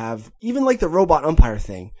whatever will have, even like the robot umpire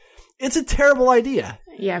thing, it's a terrible idea.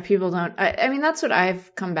 Yeah, people don't. I mean, that's what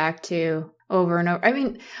I've come back to over and over. I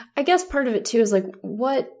mean, I guess part of it too is like,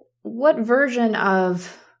 what version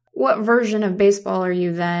of baseball are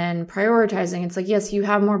you then prioritizing? It's like, yes, you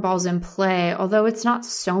have more balls in play, although it's not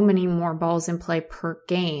so many more balls in play per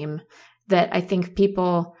game that I think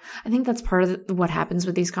that's part of what happens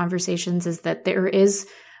with these conversations is that there is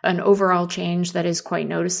an overall change that is quite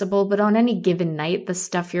noticeable, but on any given night, the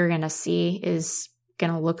stuff you're going to see is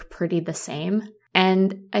going to look pretty the same.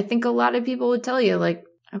 And I think a lot of people would tell you like,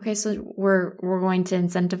 okay, so we're going to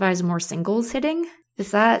incentivize more singles hitting.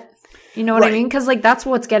 Is that, you know what I mean? Because like that's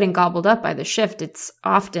what's getting gobbled up by the shift. It's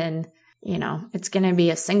often, it's going to be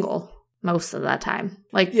a single most of that time.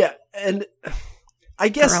 Like, yeah, and I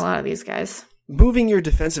guess for a lot of these guys, moving your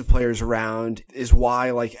defensive players around is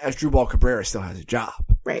why, like, Asdrubal Cabrera still has a job,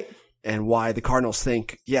 right? And why the Cardinals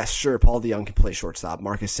think, yes, sure, Paul DeJong can play shortstop,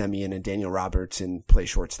 Marcus Semien and Daniel Robertson play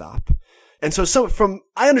shortstop, and so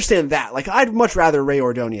I understand that. Like, I'd much rather Ray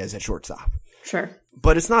Ordonez at shortstop, sure,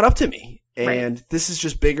 but it's not up to me. And right. This is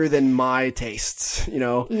just bigger than my tastes,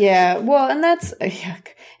 Yeah, well, and that's,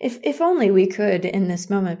 if only we could in this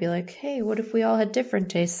moment be like, hey, what if we all had different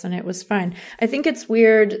tastes and it was fine? I think it's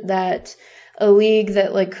weird that a league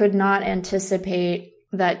that like could not anticipate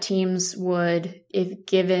that teams would, if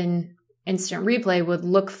given instant replay, would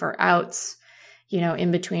look for outs,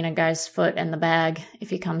 in between a guy's foot and the bag. If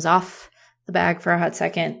he comes off the bag for a hot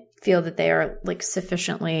second, feel that they are like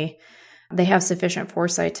they have sufficient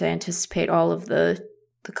foresight to anticipate all of the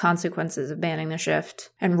consequences of banning the shift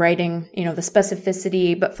and writing, the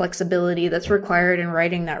specificity but flexibility that's required in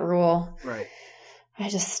writing that rule. Right. I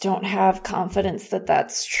just don't have confidence that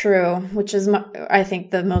that's true, which is, I think,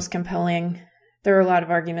 the most compelling. There are a lot of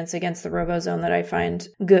arguments against the RoboZone that I find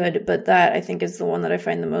good, but that I think is the one that I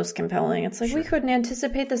find the most compelling. It's like, we couldn't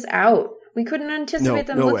anticipate this out. We couldn't anticipate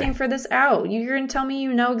them looking for this out. You're going to tell me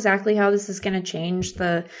you know exactly how this is going to change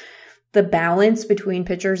the balance between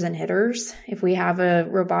pitchers and hitters if we have a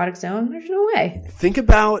robotic zone? There's no way. Think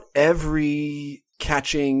about every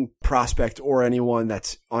catching prospect or anyone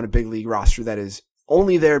that's on a big league roster that is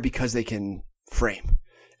only there because they can frame.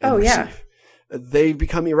 Oh, receive. Yeah. They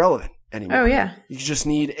become irrelevant anymore. Oh, yeah. You just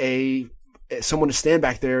need someone to stand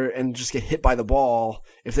back there and just get hit by the ball.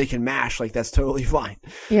 If they can mash, like, that's totally fine.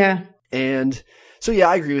 Yeah. And so, yeah,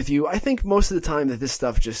 I agree with you. I think most of the time that this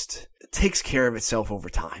stuff just takes care of itself over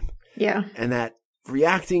time. Yeah. And that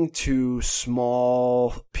reacting to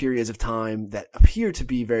small periods of time that appear to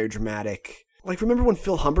be very dramatic. Like, remember when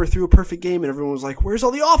Phil Humber threw a perfect game and everyone was like, where's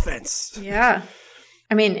all the offense? Yeah.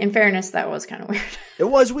 I mean, in fairness, that was kind of weird. It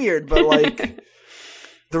was weird, but like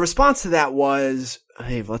the response to that was,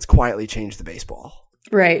 hey, let's quietly change the baseball.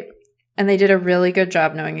 Right. And they did a really good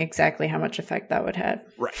job knowing exactly how much effect that would have.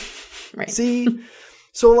 Right. See?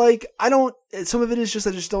 So, like, some of it is just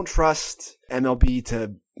I just don't trust MLB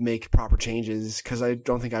to make proper changes because I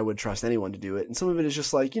don't think I would trust anyone to do it. And some of it is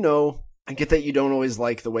just like, I get that you don't always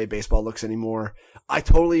like the way baseball looks anymore. I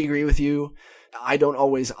totally agree with you. I don't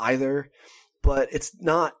always either. But it's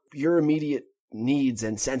not, your immediate needs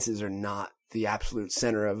and senses are not the absolute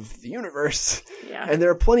center of the universe. Yeah. And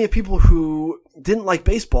there are plenty of people who didn't like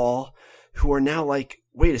baseball who are now like,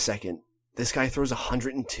 wait a second, this guy throws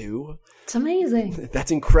 102? It's amazing.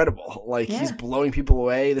 That's incredible. Like, yeah. He's blowing people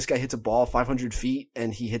away. This guy hits a ball 500 feet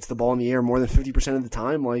and he hits the ball in the air more than 50% of the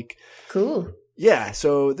time. Like, cool. Yeah.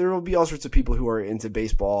 So there will be all sorts of people who are into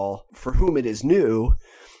baseball for whom it is new.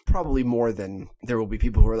 Probably more than there will be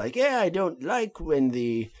people who are like, yeah, I don't like when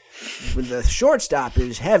the shortstop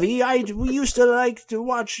is heavy. We used to like to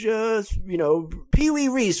watch, Pee Wee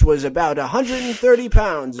Reese was about 130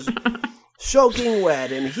 pounds, soaking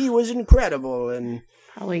wet, and he was incredible. And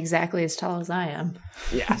probably exactly as tall as I am.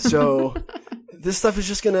 Yeah, so this stuff is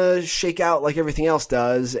just going to shake out like everything else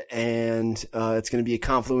does, and it's going to be a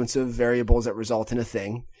confluence of variables that result in a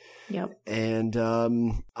thing. Yep. And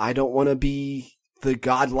I don't want to be the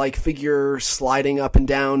godlike figure sliding up and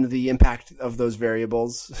down the impact of those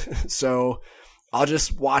variables. So I'll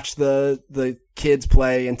just watch the kids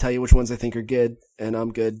play and tell you which ones I think are good, and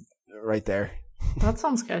I'm good right there. That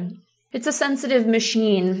sounds good. It's a sensitive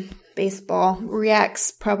machine. Baseball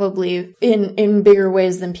reacts probably in bigger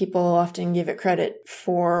ways than people often give it credit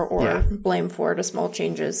for or blame for to small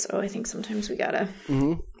changes. So I think sometimes we gotta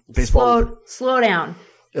Baseball slow down.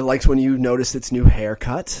 It likes when you notice its new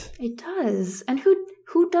haircut. It does. And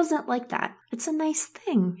who doesn't like that? It's a nice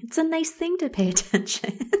thing. It's a nice thing to pay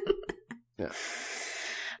attention. Yeah.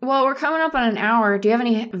 Well, we're coming up on an hour. Do you have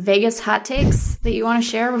any Vegas hot takes that you want to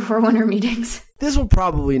share before winter meetings? This will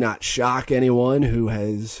probably not shock anyone who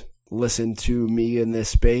has listened to me in this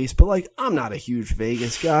space, but like, I'm not a huge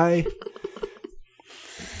Vegas guy.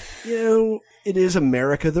 It is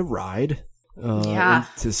America the ride.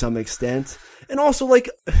 To some extent. And also, like,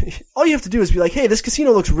 all you have to do is be like, hey, this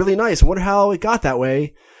casino looks really nice. I wonder how it got that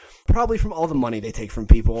way. Probably from all the money they take from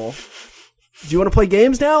people. Do you want to play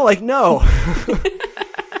games now? Like, no.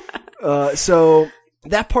 So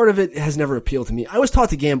that part of it has never appealed to me. I was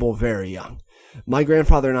taught to gamble very young. My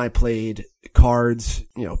grandfather and I played cards,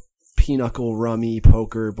 pinochle, rummy,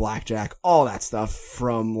 poker, blackjack, all that stuff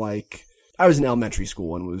from, like, I was in elementary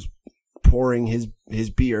school and was pouring his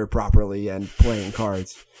beer properly and playing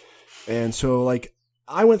cards. And so, like,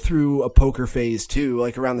 I went through a poker phase too,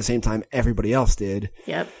 like around the same time everybody else did.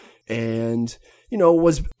 Yep. And,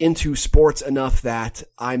 was into sports enough that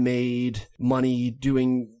I made money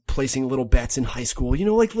placing little bets in high school,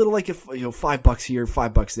 like little, like, if, $5 here,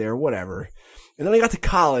 $5 there, whatever. And then I got to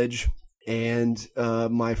college, and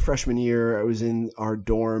my freshman year, I was in our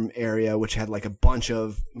dorm area, which had like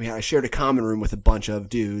I shared a common room with a bunch of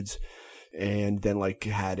dudes. And then, like,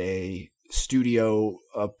 had a studio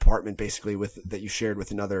apartment basically that you shared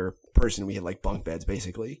with another person. We had like bunk beds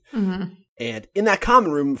basically. Mm-hmm. And in that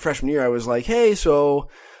common room freshman year, I was like, hey, so,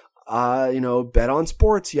 bet on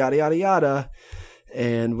sports, yada, yada, yada.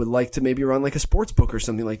 And would like to maybe run like a sports book or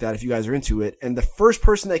something like that if you guys are into it. And the first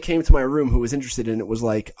person that came to my room who was interested in it was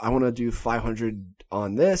like, I want to do 500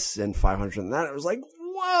 on this and 500 on that. I was like,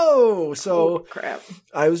 whoa. So crap.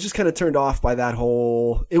 I was just kind of turned off by that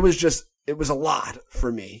whole, it was a lot for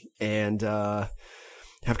me, and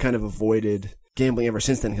have kind of avoided gambling ever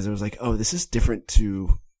since then because I was like, oh, this is different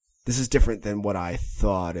to This is different than what I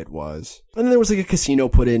thought it was. And then there was like a casino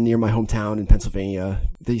put in near my hometown in Pennsylvania.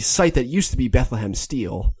 The site that used to be Bethlehem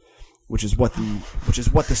Steel, which is what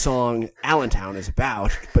the song Allentown is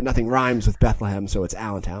about, but nothing rhymes with Bethlehem, so it's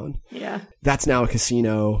Allentown. Yeah. That's now a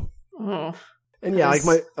casino. Oh. And yeah, like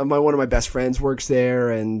my one of my best friends works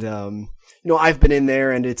there, and I've been in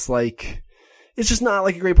there, and it's just not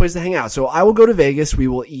like a great place to hang out. So I will go to Vegas. We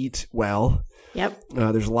will eat well. Yep.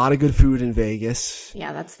 There's a lot of good food in Vegas.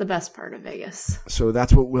 Yeah, that's the best part of Vegas. So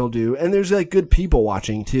that's what we'll do. And there's like good people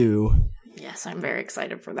watching too. Yes, I'm very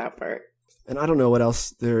excited for that part. And I don't know what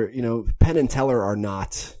else there, Penn and Teller are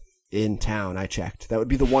not in town. I checked. That would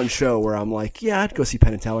be the one show where I'm like, yeah, I'd go see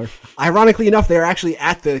Penn and Teller. Ironically enough, they're actually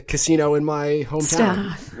at the casino in my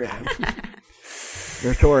hometown. Stop. Yeah.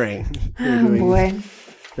 They're touring. They're doing boy.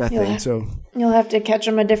 That thing. So you'll have to catch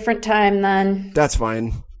them a different time then. That's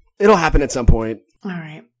fine. It'll happen at some point. All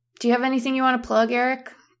right. Do you have anything you want to plug,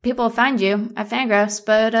 Eric? People will find you at Fangraphs,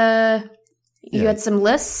 but you had some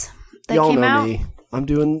lists that Y'all came know out. Me.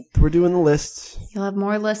 We're doing the lists. You'll have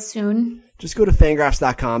more lists soon. Just go to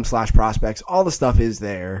fangraphs.com/prospects. All the stuff is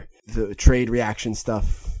there. The trade reaction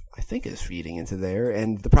stuff, I think, is feeding into there.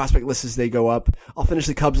 And the prospect lists as they go up. I'll finish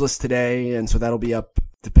the Cubs list today, and so that'll be up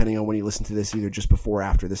depending on when you listen to this, either just before or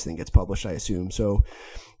after this thing gets published, I assume. So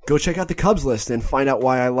go check out the Cubs list and find out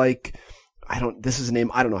why I like, this is a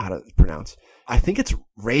name I don't know how to pronounce. I think it's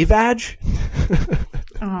Ravage.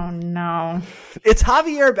 Oh, no. It's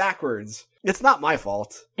Javier backwards. It's not my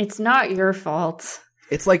fault. It's not your fault.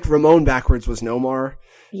 It's like Ramon backwards was Nomar.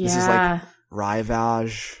 Yeah. This is like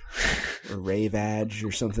Rivage or Ravage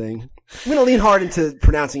or something. I'm going to lean hard into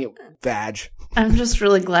pronouncing it Vag. I'm just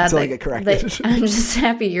really glad until I get corrected. I'm just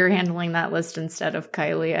happy you're handling that list instead of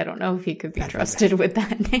Kylie. I don't know if he could be trusted with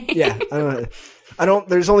that name. Yeah, I don't.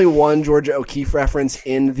 There's only one Georgia O'Keeffe reference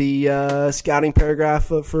in the scouting paragraph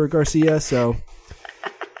for Garcia, so.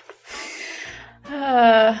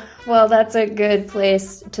 Well, that's a good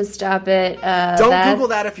place to stop it. Don't Google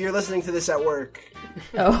that if you're listening to this at work.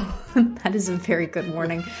 Oh, that is a very good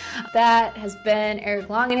warning. That has been Eric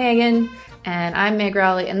Longenhagen, and I'm Meg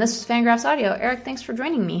Rowley, and this was Fangraphs Audio. Eric, thanks for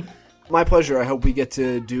joining me. My pleasure. I hope we get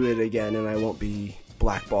to do it again, and I won't be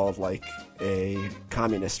blackballed like a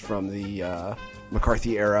communist from the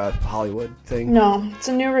McCarthy-era Hollywood thing. No, it's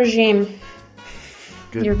a new regime.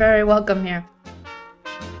 Good. You're very welcome here.